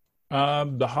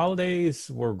 The holidays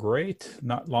were great,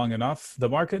 not long enough. The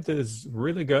market is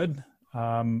really good.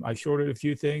 I shorted a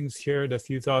few things, shared a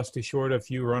few thoughts to short a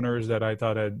few runners that I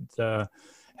thought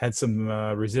had some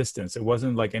resistance. It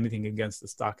wasn't like anything against the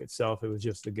stock itself. It was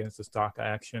just against the stock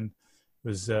action. It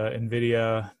was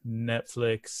NVIDIA,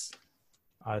 Netflix,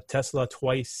 Tesla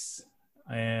twice,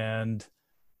 and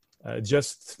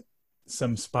just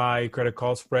some SPY credit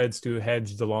call spreads to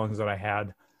hedge the longs that I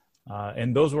had.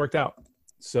 And those worked out.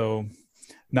 So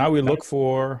now we look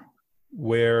for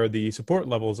where the support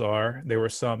levels are. There were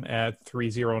some at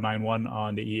 3091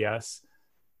 on the ES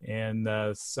and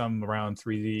some around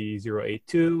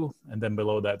 3082. And then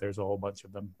below that, there's a whole bunch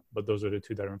of them. But those are the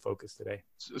two that are in focus today.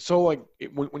 So like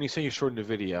when you say you shorted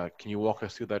NVIDIA, can you walk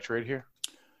us through that trade here?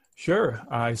 Sure.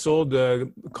 I sold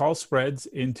the call spreads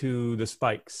into the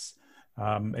spikes.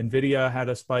 NVIDIA had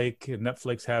a spike,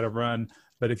 Netflix had a run.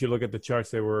 But if you look at the charts,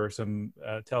 there were some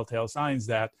telltale signs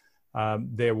that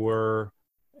they were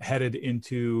headed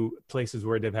into places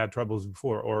where they've had troubles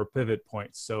before, or pivot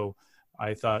points. So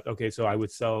I thought, okay, so I would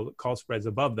sell call spreads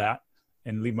above that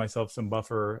and leave myself some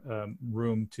buffer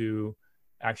room to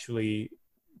actually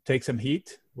take some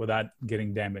heat without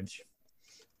getting damage.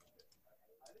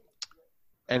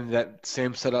 And that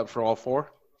same setup for all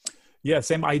four? Yeah,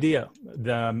 same idea.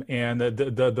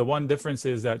 The one difference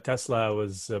is that Tesla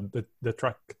was the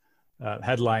truck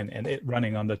headline, and it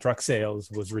running on the truck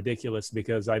sales was ridiculous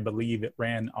because I believe it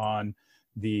ran on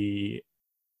the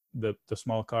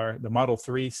small car, the Model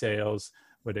 3 sales,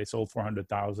 where they sold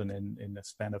 400,000 in the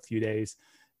span of a few days.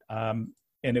 And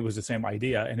it was the same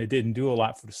idea, and it didn't do a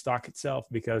lot for the stock itself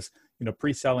because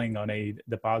pre-selling on a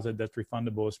deposit that's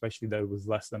refundable, especially that it was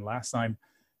less than last time,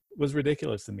 was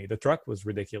ridiculous to me. The truck was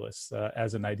ridiculous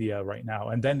as an idea right now.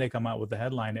 And then they come out with the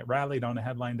headline. It rallied on a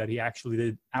headline that he actually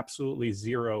did absolutely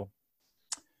zero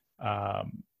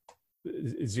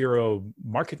zero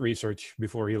market research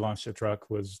before he launched the truck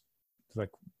was like,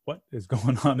 what is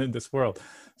going on in this world?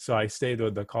 So I stayed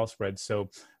with the call spread. So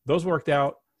those worked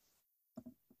out.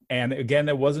 And again,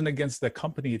 it wasn't against the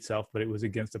company itself, but it was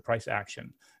against the price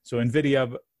action. So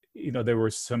NVIDIA, there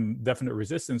was some definite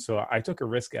resistance. So I took a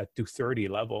risk at 230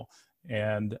 level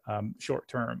and short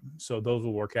term. So those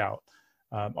will work out.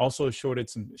 Also shorted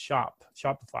some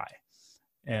Shopify,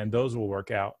 and those will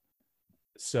work out.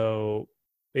 So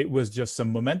it was just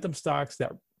some momentum stocks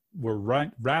that were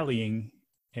rallying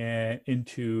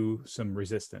into some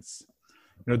resistance.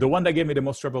 The one that gave me the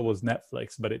most trouble was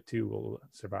Netflix, but it too will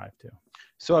survive too.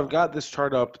 So I've got this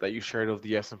chart up that you shared of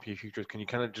the S&P futures. Can you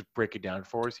kind of just break it down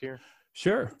for us here?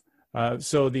 Sure.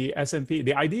 So the S&P,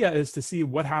 the idea is to see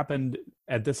what happened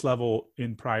at this level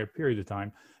in prior periods of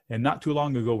time. And not too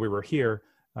long ago, we were here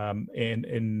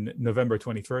in November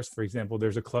 21st, for example,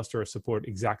 there's a cluster of support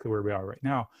exactly where we are right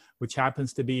now, which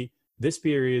happens to be this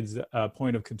period's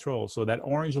point of control. So that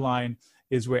orange line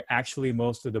is where actually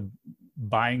most of the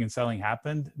buying and selling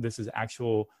happened. This is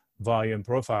actual volume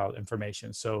profile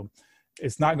information. So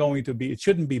it's not going to be, it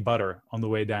shouldn't be butter on the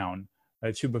way down.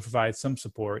 It should provide some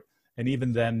support. And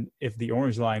even then, if the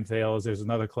orange line fails, there's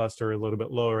another cluster a little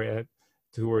bit lower at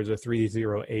towards a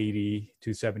 3080,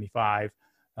 275.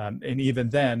 And even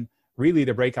then, really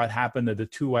the breakout happened at the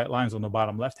two white lines on the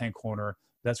bottom left-hand corner.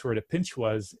 That's where the pinch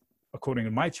was, according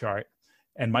to my chart.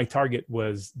 And my target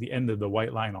was the end of the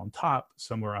white line on top,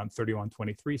 somewhere around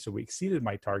 3123. So we exceeded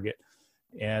my target.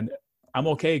 And I'm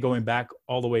okay going back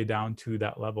all the way down to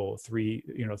that level,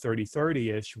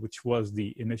 3030-ish, which was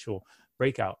the initial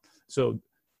breakout. So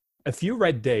a few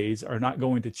red days are not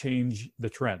going to change the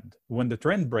trend. When the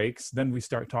trend breaks, then we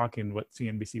start talking what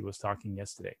CNBC was talking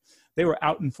yesterday. They were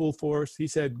out in full force. He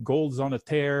said gold's on a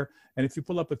tear. And if you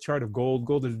pull up a chart of gold,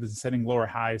 gold has been setting lower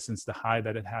highs since the high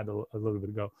that it had a little bit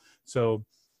ago. So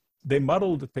they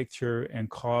muddled the picture and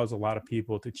caused a lot of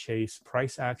people to chase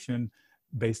price action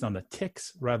based on the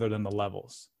ticks rather than the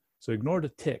levels. So ignore the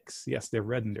ticks. Yes, they're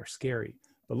red and they're scary.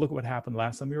 But look what happened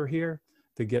last time we were here,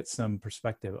 to get some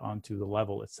perspective onto the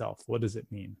level itself. What does it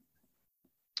mean?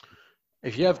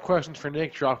 If you have questions for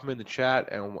Nick, drop them in the chat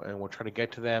and we'll try to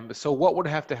get to them. So what would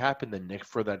have to happen then, Nick,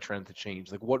 for that trend to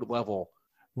change? Like what level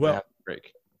would have to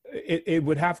break? You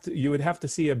would have to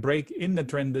see a break in the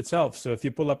trend itself. So if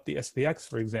you pull up the SPX,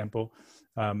 for example,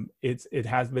 it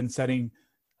has been setting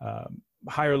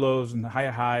higher lows and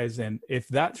higher highs. And if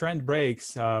that trend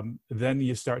breaks, then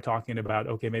you start talking about,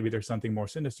 okay, maybe there's something more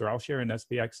sinister. I'll share an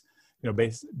SPX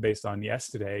based on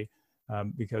yesterday,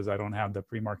 because I don't have the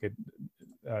pre-market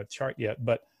chart yet.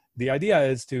 But the idea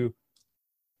is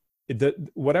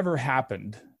whatever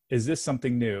happened, is this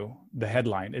something new? The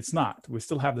headline, it's not. We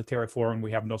still have the tariff war and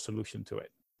we have no solution to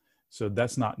it. So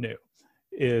that's not new.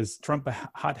 Is Trump a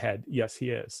hothead? Yes,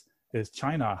 he is. Is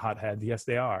China a hothead? Yes,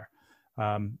 they are.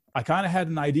 I kind of had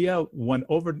an idea when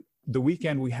over the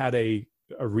weekend we had a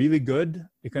really good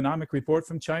economic report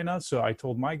from China. So I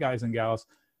told my guys and gals,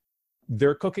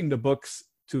 they're cooking the books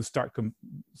to start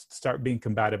being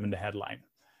combative in the headline.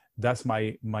 That's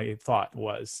my thought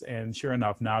was. And sure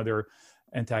enough, now they're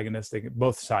antagonistic,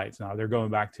 both sides now. They're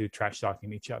going back to trash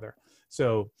talking each other.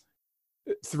 So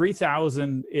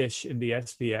 3,000-ish in the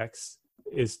SPX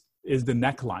is the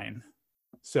neckline.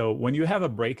 So when you have a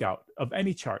breakout of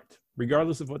any chart,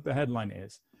 regardless of what the headline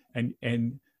is,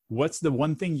 and what's the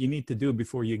one thing you need to do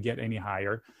before you get any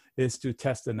higher is to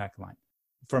test the neckline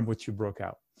from which you broke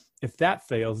out. If that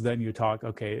fails, then you talk,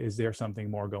 okay, is there something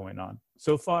more going on?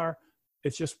 So far,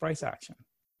 it's just price action.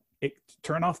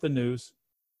 Turn off the news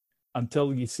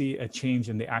until you see a change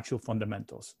in the actual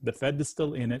fundamentals. The Fed is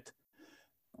still in it.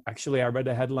 Actually, I read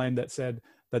a headline that said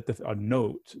that a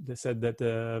note that said that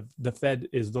the Fed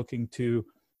is looking to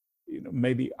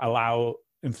maybe allow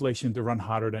inflation to run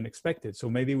hotter than expected. So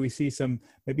maybe we see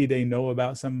maybe they know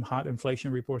about some hot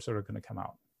inflation reports that are going to come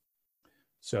out.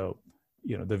 So,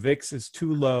 the VIX is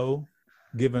too low,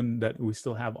 given that we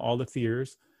still have all the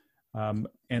fears. And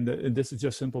this is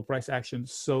just simple price action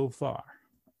so far.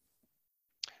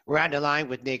 We're on the line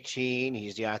with Nick Sheen.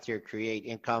 He's the author of Create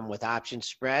Income with Option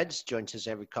Spreads. Joins us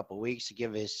every couple of weeks to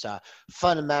give his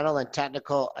fundamental and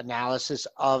technical analysis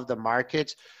of the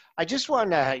markets. I just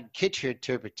want to get your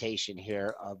interpretation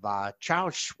here of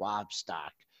Charles Schwab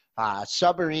stock.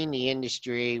 Submarine the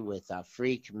industry with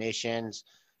free commissions.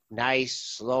 Nice,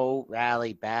 slow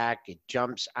rally back. It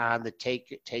jumps on the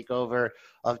takeover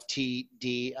of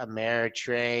TD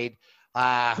Ameritrade.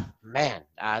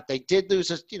 They did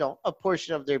lose a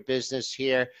portion of their business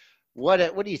here. What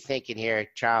are you thinking here,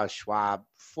 Charles Schwab?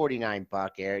 $49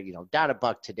 here, down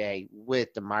 $1 today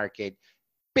with the market.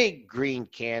 Big green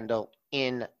candle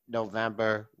in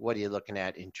November. What are you looking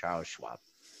at in Charles Schwab?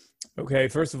 Okay,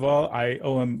 first of all, I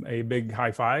owe him a big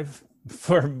high five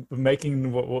for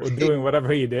doing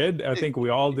whatever he did. I think we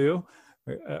all do.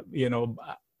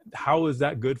 How is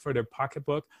that good for their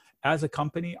pocketbook? As a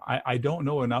company, I don't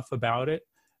know enough about it,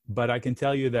 but I can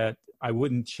tell you that I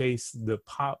wouldn't chase the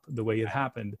pop the way it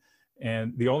happened.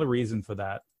 And the only reason for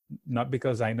that, not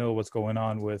because I know what's going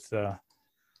on with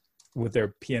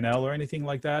their P&L or anything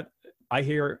like that. I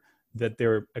hear that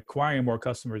they're acquiring more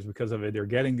customers because of it. They're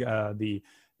getting the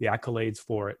accolades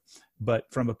for it. But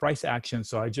from a price action,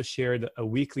 so I just shared a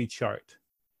weekly chart,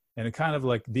 and it kind of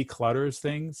like declutters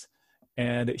things.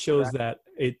 And it shows that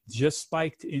it just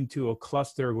spiked into a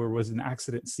cluster where was an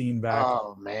accident seen back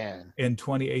in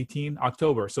 2018,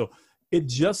 October. So it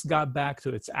just got back to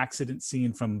its accident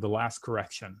scene from the last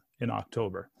correction in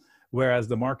October, whereas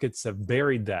the markets have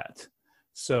buried that.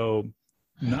 So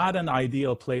not an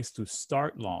ideal place to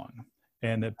start long,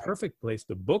 and a perfect place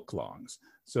to book longs.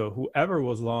 So whoever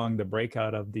was long the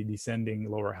breakout of the descending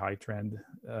lower high trend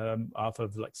off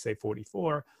of, like, say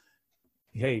 44,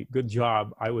 hey, good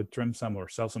job. I would trim some or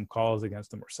sell some calls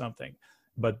against them or something.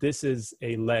 But this is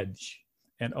a ledge,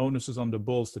 and onus is on the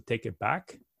bulls to take it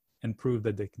back and prove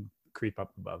that they can creep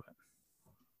up above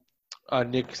it.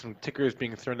 Nick, some tickers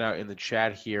being thrown out in the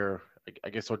chat here. I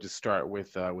guess I'll just start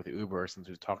with Uber, since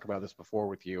we've talked about this before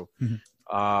with you.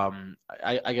 Mm-hmm.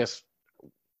 I guess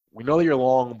we know that you're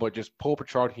long, but just pull up a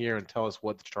chart here and tell us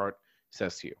what the chart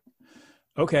says to you.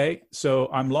 Okay, so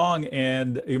I'm long,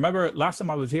 and you remember last time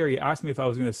I was here, you asked me if I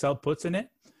was going to sell puts in it,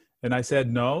 and I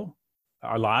said no.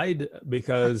 I lied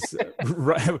because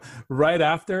right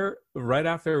after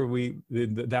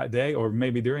that day, or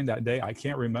maybe during that day, I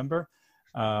can't remember.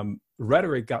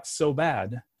 Rhetoric got so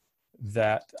bad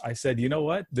that I said, you know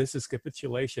what, this is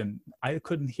capitulation. I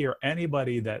couldn't hear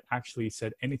anybody that actually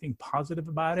said anything positive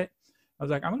about it. I was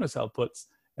like, I'm going to sell puts,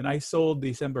 and I sold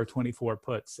December 24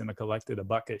 puts, and I collected a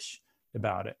buckish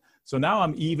about it. So now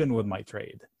I'm even with my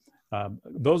trade.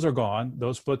 Those are gone.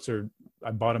 Those puts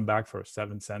I bought them back for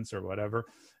 7 cents or whatever.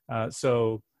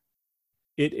 So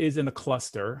it is in a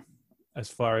cluster as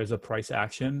far as a price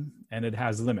action, and it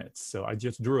has limits. So I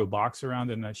just drew a box around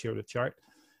it and I showed a chart.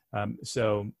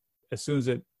 So as soon as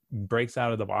it breaks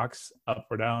out of the box, up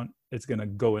or down, it's going to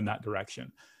go in that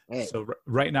direction. Right. So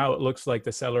right now it looks like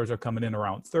the sellers are coming in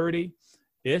around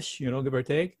 30-ish, give or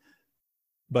take.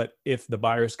 But if the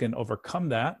buyers can overcome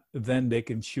that, then they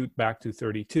can shoot back to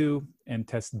 32 and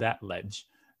test that ledge.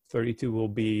 32 will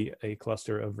be a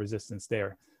cluster of resistance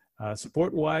there.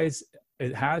 Support-wise,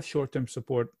 it has short-term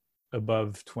support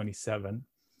above 27.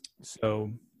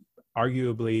 So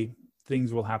arguably,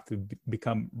 things will have to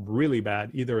become really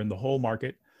bad, either in the whole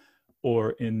market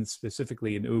or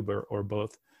specifically in Uber, or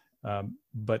both.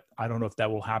 But I don't know if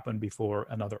that will happen before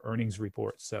another earnings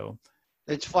report. So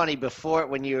it's funny, before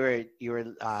when you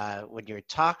were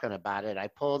talking about it, I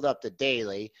pulled up the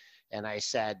daily and I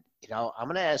said, I'm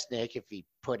going to ask Nick if he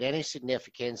put any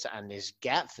significance on this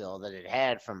gap fill that it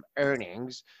had from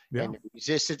earnings and the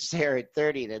resistance there at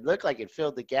 30. And it looked like it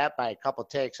filled the gap by a couple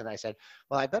ticks. And I said,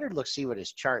 well, I better see what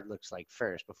his chart looks like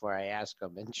first before I ask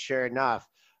him. And sure enough,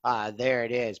 there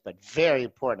it is. But very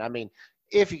important. I mean,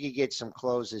 if you could get some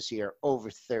closes here over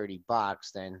 $30,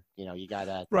 then, you got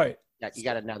to – right. You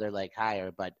got another leg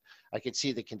higher, but I could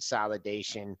see the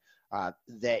consolidation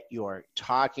that you're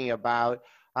talking about.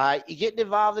 You getting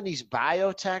involved in these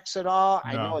biotechs at all? No.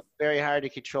 I know it's very hard to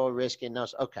control risk in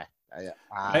those. Okay.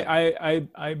 I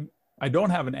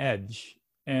don't have an edge,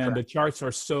 and correct. The charts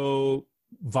are so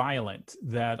violent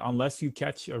that unless you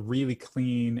catch a really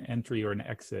clean entry or an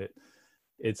exit,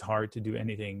 it's hard to do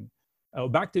anything. Oh,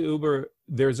 back to Uber,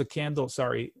 there's a candle.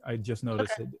 Sorry, I just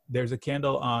noticed it. There's a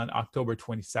candle on October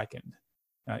 22nd.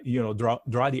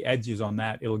 Draw the edges on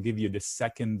that. It'll give you the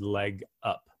second leg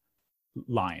up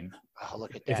line. Oh,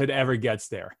 look at that. If it ever gets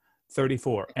there,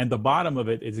 34. And the bottom of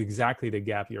it is exactly the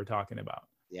gap you're talking about.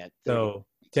 Yeah. So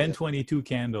 1022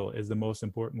 candle is the most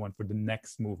important one for the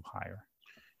next move higher.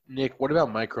 Nick, what about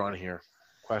Micron here?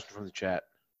 Question from the chat.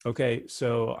 Okay,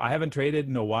 so I haven't traded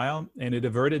in a while, and it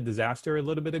averted disaster a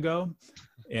little bit ago,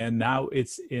 and now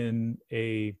it's in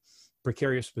a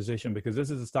precarious position because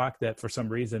this is a stock that for some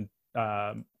reason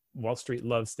Wall Street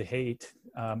loves to hate.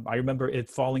 I remember it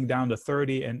falling down to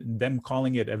 30 and them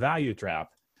calling it a value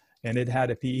trap, and it had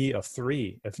a PE of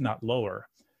 3, if not lower.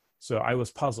 So I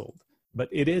was puzzled, but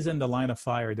it is in the line of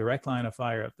fire, direct line of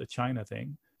fire of the China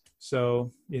thing.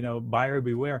 So, buyer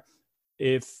beware.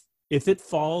 If it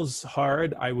falls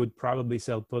hard, I would probably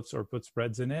sell puts or put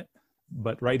spreads in it.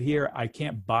 But right here, I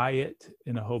can't buy it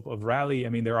in a hope of rally. I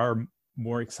mean, there are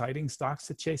more exciting stocks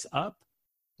to chase up.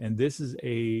 And this is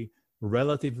a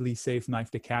relatively safe knife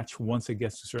to catch once it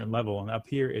gets to a certain level. And up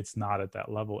here, it's not at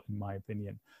that level, in my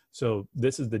opinion. So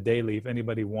this is the daily. If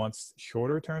anybody wants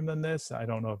shorter term than this, I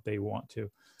don't know if they want to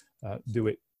do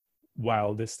it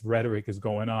while this rhetoric is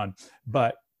going on.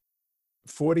 But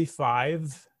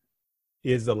 45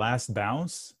 is the last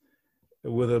bounce,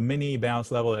 with a mini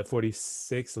bounce level at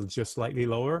 46, just slightly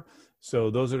lower. So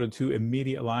those are the two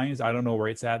immediate lines. I don't know where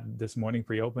it's at this morning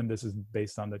pre-open. This is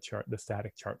based on the chart, the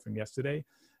static chart from yesterday.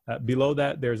 Below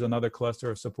that, there's another cluster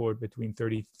of support between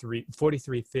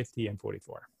 43.50 and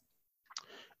 44.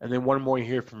 And then one more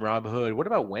here from Rob Hood. What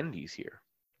about Wendy's here?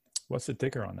 What's the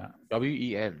ticker on that?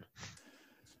 WEN.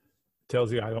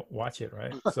 Tells you I don't watch it,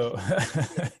 right? So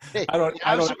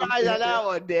I'm surprised on that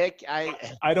one, Nick.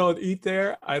 I don't eat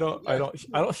there. I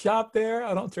don't shop there.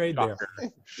 I don't trade there.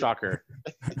 Shocker.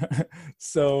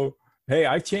 So hey,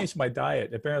 I changed my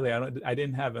diet. Apparently, I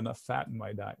didn't have enough fat in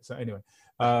my diet. So anyway,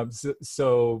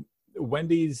 so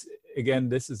Wendy's, again,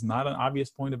 this is not an obvious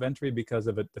point of entry because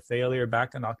of the failure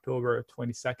back on October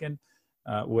 22nd,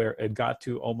 where it got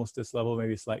to almost this level,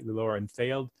 maybe slightly lower, and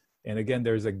failed. And again,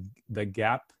 there's the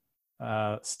gap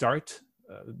start,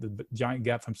 the giant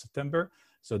gap from September.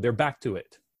 So they're back to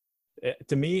it.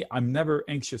 To me, I'm never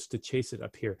anxious to chase it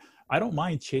up here. I don't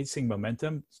mind chasing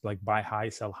momentum, like buy high,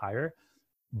 sell higher,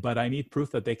 but I need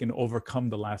proof that they can overcome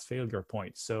the last failure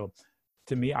point. So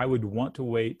to me, I would want to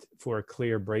wait for a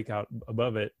clear breakout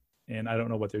above it. And I don't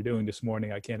know what they're doing this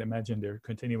morning. I can't imagine they're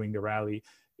continuing to rally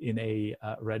in a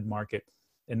red market.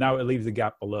 And now it leaves the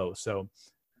gap below. So,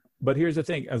 but here's the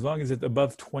thing, as long as it's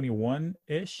above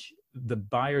 21-ish, the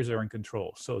buyers are in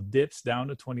control. So dips down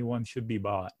to 21 should be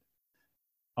bought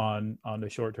on the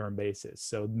short-term basis.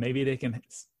 So maybe they can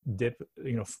dip,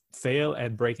 fail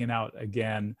at breaking out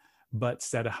again, but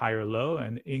set a higher low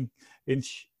and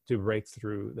inch to break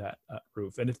through that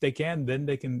roof. And if they can, then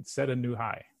they can set a new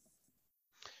high.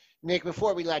 Nick,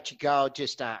 before we let you go,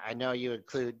 just I know you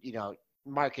include,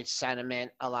 market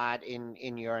sentiment a lot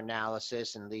in your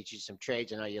analysis and lead you some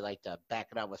trades. I know you like to back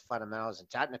it up with fundamentals and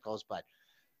technicals, but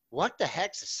what the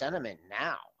heck's the sentiment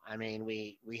now? I mean,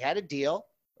 we had a deal,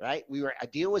 right? A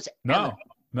deal was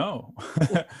no.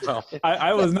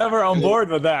 I was never on board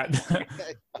with that.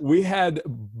 We had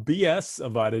BS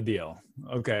about a deal.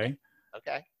 Okay.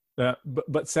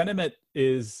 But sentiment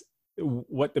is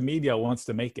what the media wants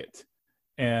to make it.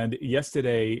 And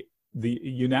yesterday,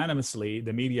 unanimously,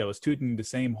 the media was tooting the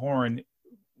same horn,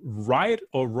 right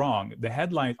or wrong. The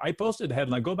headline, I posted the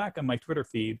headline, go back on my Twitter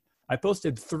feed. I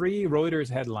posted 3 Reuters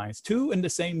headlines, 2 in the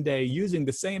same day, using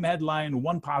the same headline,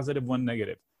 one positive, one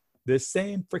negative. The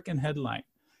same freaking headline.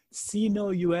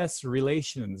 Sino-US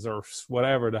relations, or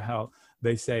whatever the hell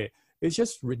they say. It's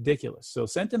just ridiculous. So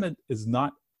sentiment is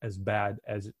not as bad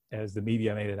as the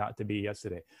media made it out to be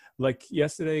yesterday. Like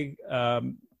yesterday,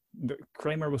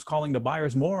 Kramer was calling the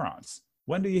buyers morons.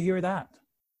 When do you hear that?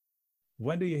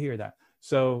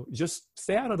 So just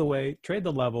stay out of the way, trade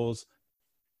the levels.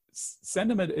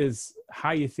 Sentiment is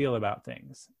how you feel about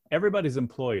things. Everybody's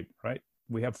employed, right?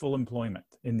 We have full employment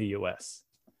in the US.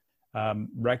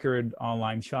 Record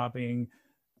online shopping,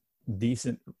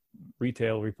 decent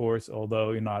retail reports,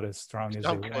 although not as strong as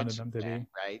they wanted them to be.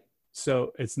 Right.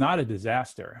 So it's not a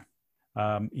disaster,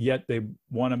 yet they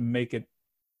want to make it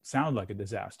sound like a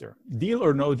disaster. Deal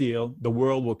or no deal, the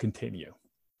world will continue.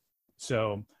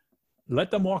 So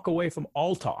let them walk away from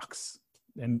all talks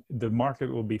and the market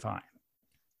will be fine.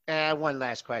 One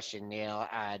last question,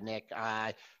 Nick.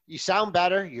 You sound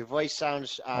better. Your voice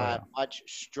sounds much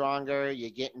stronger.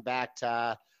 You're getting back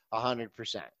to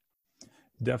 100%.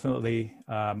 Definitely.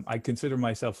 I consider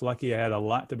myself lucky. I had a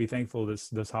lot to be thankful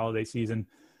this holiday season.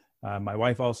 My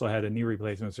wife also had a knee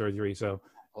replacement surgery, so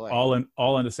all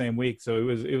in the same week. So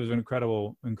it was an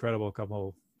incredible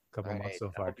couple months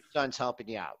so far. Your son's helping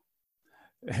you out.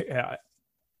 Yeah,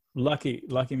 lucky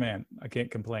man. I can't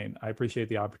complain. I appreciate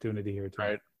the opportunity here too. All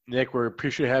right, Nick, we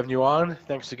appreciate having you on.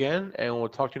 Thanks again, and we'll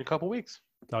talk to you in a couple of weeks.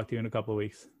 Talk to you in a couple of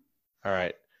weeks. All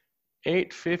right,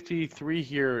 8:53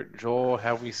 here, Joel.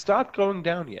 Have we stopped going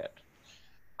down yet?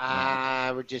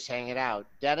 We're just hanging out.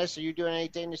 Dennis, are you doing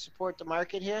anything to support the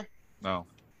market here? No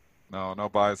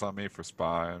buys on me for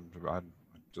SPY. I'd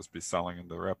just be selling in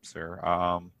the reps here.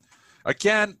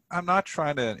 Again, I'm not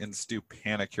trying to instill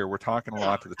panic here. We're talking a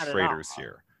lot to the traders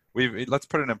here. Let's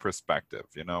put it in perspective.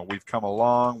 We've come a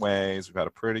long ways. We've had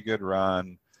a pretty good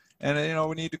run, and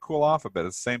we need to cool off a bit.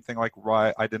 It's the same thing like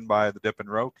why I didn't buy the dip in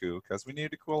Roku, because we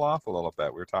need to cool off a little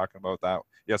bit. We were talking about that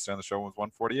yesterday on the show. It was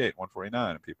 148,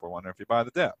 149, and people are wondering if you buy the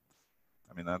dip.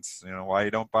 I mean, that's why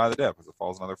you don't buy the dip, because it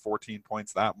falls another 14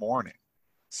 points that morning.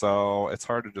 So it's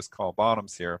hard to just call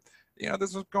bottoms here.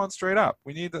 this was going straight up.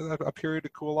 We need a period to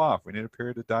cool off. We need a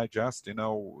period to digest,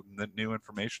 the new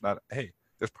information that, hey,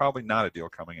 there's probably not a deal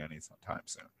coming anytime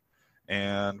soon.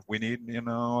 And we need,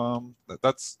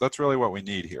 that's really what we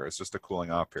need here. It's just a cooling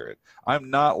off period. I'm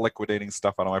not liquidating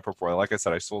stuff out of my portfolio. Like I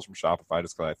said, I sold some Shopify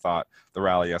just because I thought the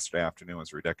rally yesterday afternoon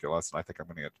was ridiculous, and I think I'm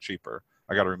going to get it cheaper.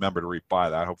 I got to remember to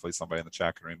rebuy that. Hopefully somebody in the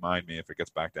chat can remind me if it gets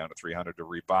back down to 300 to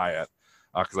rebuy it,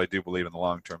 because I do believe in the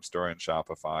long-term story in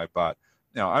Shopify. But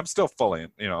I'm still fully,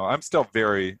 I'm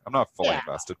not fully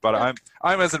invested, but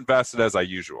I'm as invested as I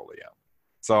usually am.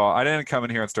 So I didn't come in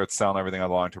here and start selling everything on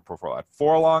the long-term portfolio. I had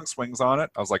 4 long swings on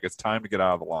it. I was like, it's time to get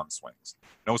out of the long swings.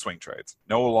 No swing trades.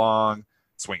 No long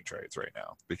swing trades right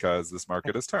now because this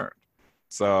market has turned.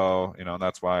 So,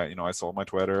 that's why, I sold my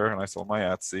Twitter and I sold my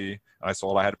Etsy.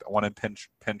 And I had one in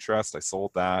Pinterest. I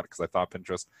sold that because I thought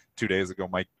Pinterest 2 days ago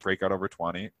might break out over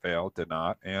 20. Failed, did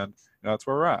not. And, that's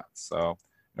where we're at. So,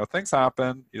 things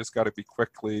happen. You just got to be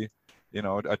quickly,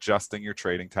 adjusting your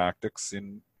trading tactics.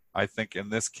 And I think in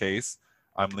this case,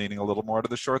 I'm leaning a little more to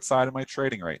the short side of my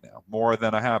trading right now, more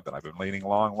than I have been. I've been leaning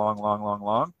long.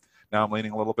 Now I'm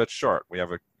leaning a little bit short. We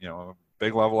have a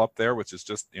big level up there, which is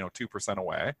just 2%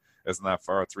 away. Isn't that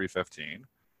far at 315?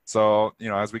 So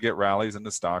as we get rallies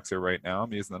into stocks here right now,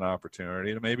 I'm using an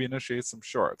opportunity to maybe initiate some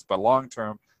shorts, but long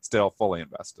term, still fully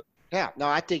invested. Yeah, no,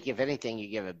 I think if anything, you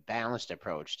give a balanced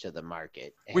approach to the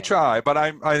market. We try, but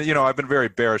I've been very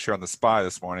bearish here on the SPY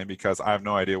this morning because I have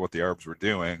no idea what the ARBs were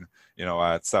doing.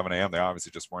 At 7 a.m. they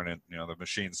obviously just weren't in. The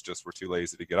machines just were too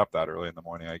lazy to get up that early in the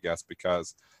morning, I guess,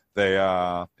 because they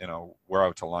were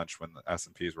out to lunch when the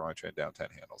S&Ps were only trading down 10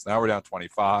 handles. Now we're down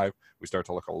 25. We start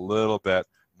to look a little bit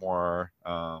more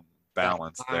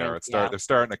balanced there. They're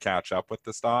starting to catch up with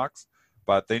the stocks.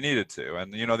 But they needed to,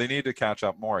 and they need to catch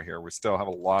up more here. We still have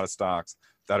a lot of stocks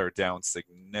that are down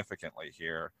significantly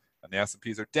here, and the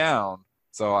S&Ps are down.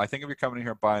 So I think if you're coming in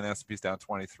here buying the S&Ps down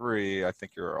 23, I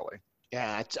think you're early.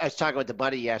 Yeah, I was talking with the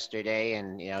buddy yesterday,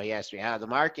 and he asked me how the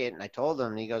market, and I told him,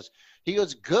 and he goes,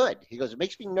 good. He goes, it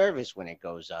makes me nervous when it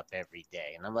goes up every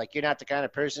day, and I'm like, you're not the kind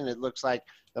of person that looks like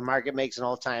the market makes an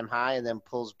all-time high and then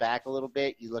pulls back a little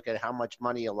bit. You look at how much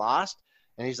money you lost.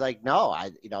 And he's like, no,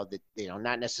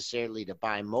 not necessarily to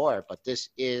buy more, but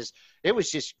it was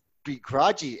just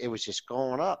begrudging. It was just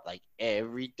going up like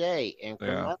every day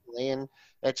incrementally. Yeah. And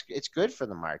it's good for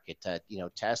the market to,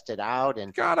 test it out.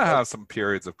 And gotta have some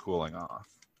periods of cooling off.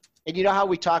 And you know how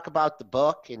we talk about the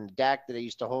book and the deck that I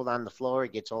used to hold on the floor?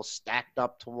 It gets all stacked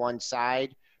up to one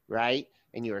side, right?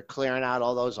 And you were clearing out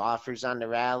all those offers on the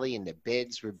rally and the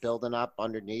bids were building up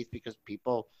underneath because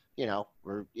people – they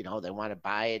want to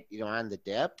buy it, on the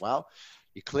dip. Well,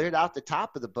 you cleared out the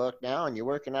top of the book now, and you're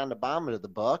working on the bottom of the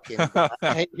book.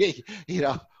 And,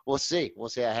 we'll see. We'll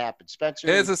see how it happens. Spencer?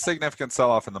 It is a significant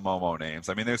sell-off in the Momo names.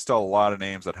 I mean, there's still a lot of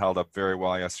names that held up very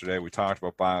well yesterday. We talked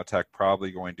about biotech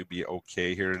probably going to be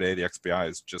okay here today. The XBI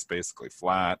is just basically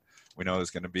flat. We know there's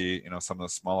going to be, some of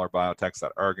the smaller biotechs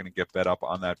that are going to get bid up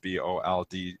on that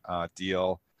BOLD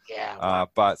deal. Yeah.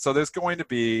 But so there's going to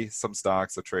be some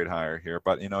stocks that trade higher here.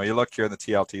 But, you look here and the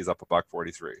TLT is up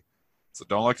 $1.43. So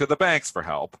don't look to the banks for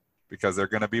help because they're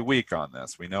going to be weak on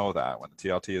this. We know that. When the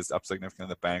TLT is up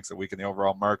significantly, the banks are weak and the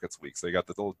overall market's weak. So you got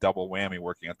the little double whammy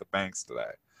working at the banks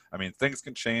today. I mean, things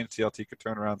can change. TLT could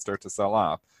turn around and start to sell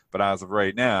off. But as of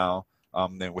right now,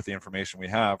 then with the information we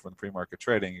have from the pre-market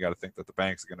trading, you got to think that the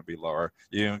banks are going to be lower.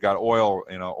 You even got oil.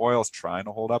 Oil's trying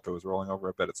to hold up. It was rolling over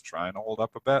a bit. It's trying to hold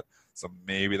up a bit. So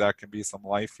maybe that can be some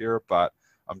life here. But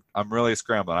I'm really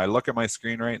scrambling. I look at my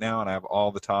screen right now and I have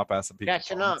all the top S&P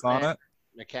components on it.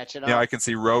 You're catching up. Yeah, I can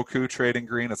see Roku trading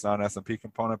green. It's not an S&P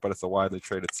component, but it's a widely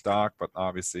traded stock. But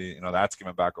obviously, that's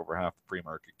giving back over half the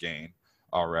pre-market gain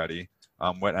already.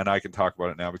 And I can talk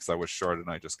about it now because I was short and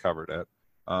I just covered it.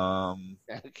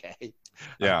 Okay.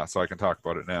 Yeah, so I can talk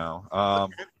about it now. All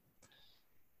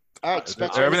right,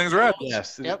 Spencer. Everything's red.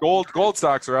 Yes. Yep. Gold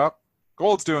stocks are up.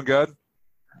 Gold's doing good.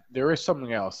 There is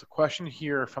something else. A question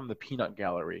here from the Peanut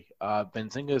Gallery.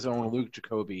 Benzinga's own Luke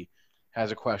Jacoby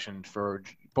has a question for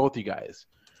both you guys.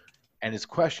 And his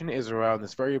question is around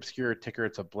this very obscure ticker.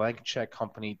 It's a blank check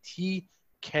company,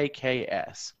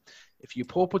 TKKS. If you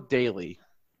pull up a daily,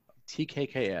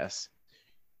 TKKS,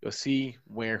 you'll see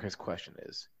where his question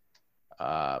is.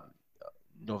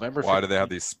 November 15th. Why do they have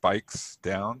these spikes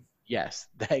down? Yes,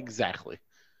 exactly.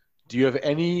 Do you have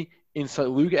any insight?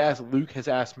 Luke has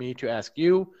asked me to ask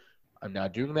you. I'm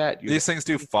not doing that. These things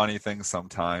do funny things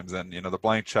sometimes, and the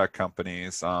blank check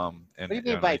companies. And what do you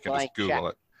mean by you can blank just Google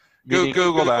check? it.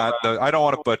 Google that. I don't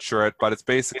want to butcher it, but it's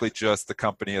basically just the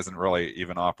company isn't really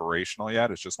even operational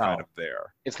yet. It's just kind of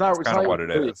there. It's not kind of what it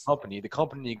really is. A company. The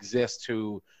company exists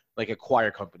to like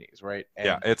acquire companies, right? And,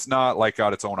 yeah, it's not like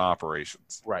got its own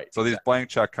operations. Right. So these blank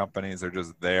check companies are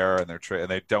just there and and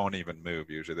they don't even move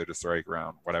usually. They're just right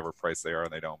around whatever price they are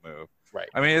and they don't move. Right.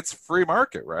 I mean, it's free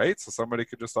market, right? So somebody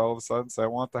could just all of a sudden say, I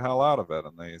want the hell out of it,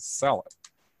 and they sell it.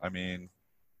 I mean,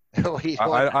 they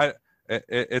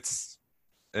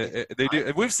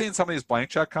do. We've seen some of these blank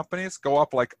check companies go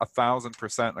up like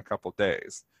 1,000% in a couple of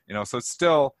days. So it's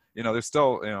still, they're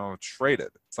still, traded.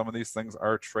 Some of these things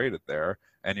are traded there,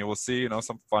 and you will see,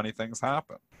 some funny things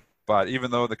happen. But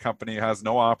even though the company has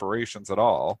no operations at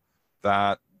all,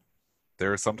 that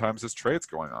there sometimes is trades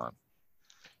going on.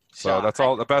 So that's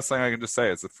all. The best thing I can just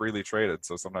say is it's freely traded.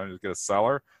 So sometimes you get a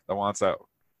seller that wants out.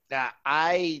 Now,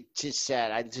 I just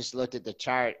looked at the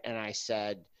chart and I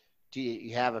said, do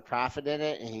you have a profit in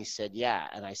it? And he said, yeah.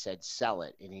 And I said, sell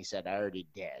it. And he said, I already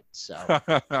did. So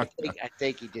I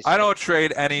think he just. I don't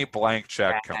trade any blank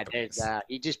check companies.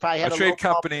 He just probably had I trade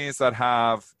companies that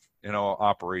have,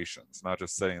 operations, not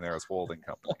just sitting there as holding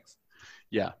companies.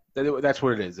 Yeah, that's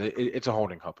what it is. It's a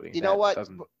holding company. You know what?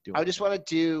 I just want to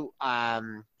do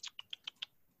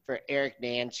for Eric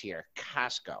Nance here,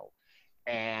 Costco.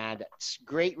 And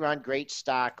great run, great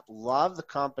stock. Love the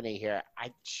company here.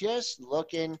 I just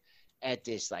looking at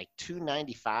this like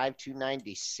 295,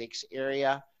 296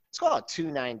 area. Let's call it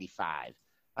 295.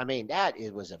 I mean,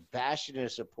 it was a bastion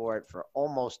of support for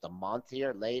almost a month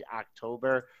here, late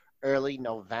October, early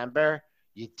November.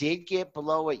 You did get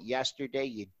below it yesterday.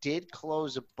 You did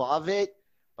close above it.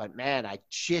 But, man, I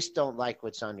just don't like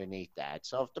what's underneath that.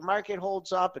 So if the market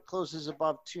holds up, it closes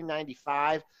above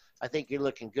 295, I think you're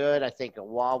looking good. I think a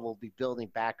wall will be building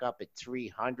back up at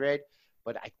 300.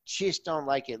 But I just don't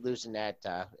like it losing that.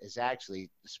 Is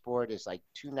actually the support is like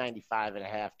 295 and a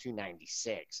half,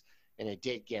 296. And it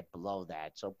did get below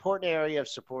that. So important area of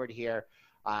support here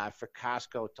for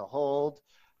Costco to hold.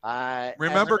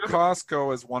 Remember,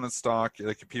 Costco is one stock,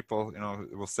 like people,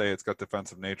 will say it's got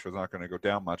defensive nature, it's not going to go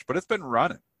down much, but it's been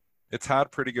running. It's had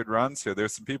pretty good runs here.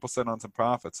 There's some people sitting on some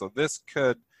profits. So this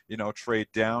could, trade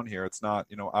down here. It's not,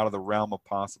 out of the realm of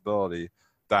possibility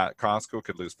that Costco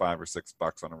could lose $5 or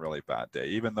 $6 on a really bad day,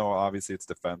 even though obviously it's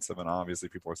defensive and obviously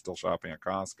people are still shopping at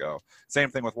Costco. Same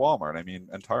thing with Walmart,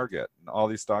 and Target, and all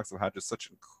these stocks have had just such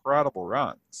incredible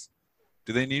runs.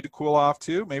 Do they need to cool off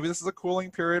too? Maybe this is a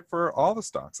cooling period for all the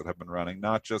stocks that have been running,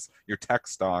 not just your tech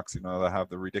stocks, that have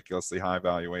the ridiculously high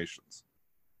valuations.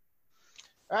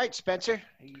 All right, Spencer,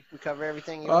 we cover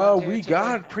everything you want we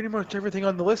got pretty much everything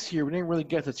on the list here. We didn't really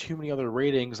get to too many other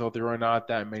ratings, though there are not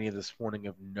that many this morning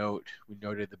of note. We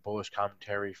noted the bullish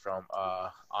commentary from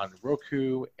on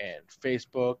Roku and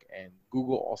Facebook, and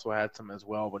Google also had some as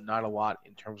well, but not a lot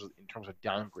in terms of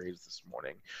downgrades this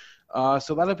morning.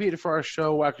 So that'll be it for our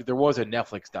show. Actually, there was a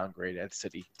Netflix downgrade at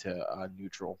Citi to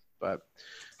neutral, but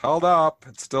held up.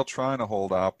 It's still trying to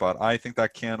hold up, but I think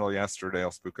that candle yesterday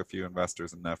will spook a few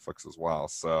investors in Netflix as well.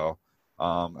 So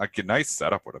a nice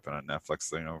setup would have been on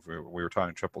Netflix. If we were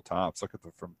talking triple tops, look at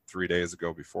from 3 days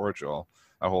ago before, Joel.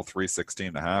 That whole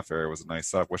 316.5 area was a nice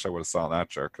setup. Wish I would have saw that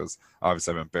chart because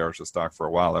obviously I've been bearish the stock for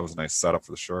a while. That was a nice setup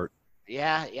for the short.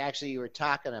 Yeah, you were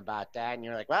talking about that, and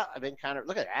you're like, well, I've been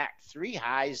look at that, 3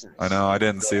 highs. I know, I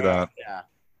didn't see that. Yeah,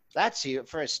 that's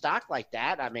for a stock like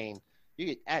that. I mean,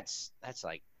 that's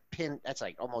like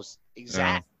almost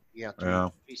exact. Yeah.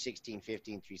 316.15,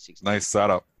 316. Nice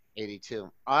setup. 82.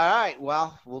 All right.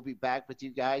 Well, we'll be back with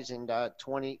you guys in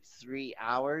 23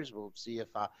 hours. We'll see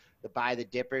if the buy the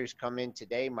dippers come in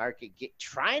today. Market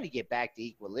trying to get back to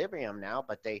equilibrium now,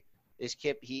 but they just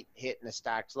kept hitting the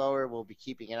stocks lower. We'll be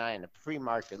keeping an eye on the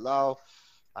pre-market low.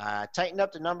 Tighten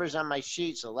up the numbers on my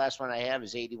sheet. So the last one I have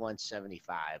is 81.75.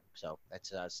 So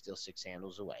that's still 6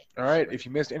 handles away. All right. If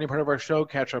you missed any part of our show,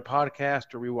 catch our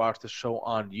podcast or rewatch the show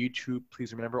on YouTube.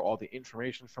 Please remember all the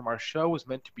information from our show is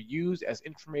meant to be used as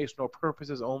informational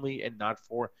purposes only and not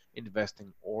for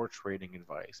investing or trading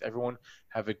advice. Everyone,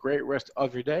 have a great rest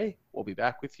of your day. We'll be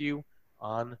back with you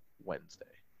on Wednesday.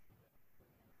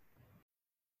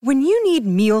 When you need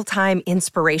mealtime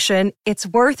inspiration, it's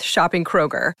worth shopping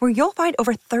Kroger, where you'll find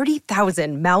over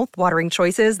 30,000 mouth-watering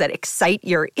choices that excite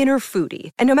your inner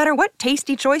foodie. And no matter what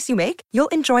tasty choice you make, you'll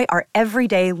enjoy our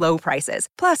everyday low prices,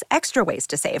 plus extra ways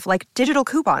to save, like digital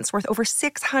coupons worth over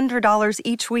 $600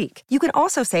 each week. You can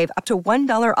also save up to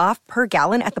 $1 off per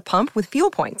gallon at the pump with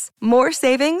fuel points. More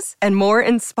savings and more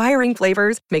inspiring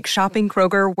flavors make shopping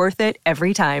Kroger worth it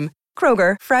every time.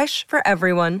 Kroger, fresh for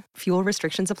everyone. Fuel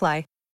restrictions apply.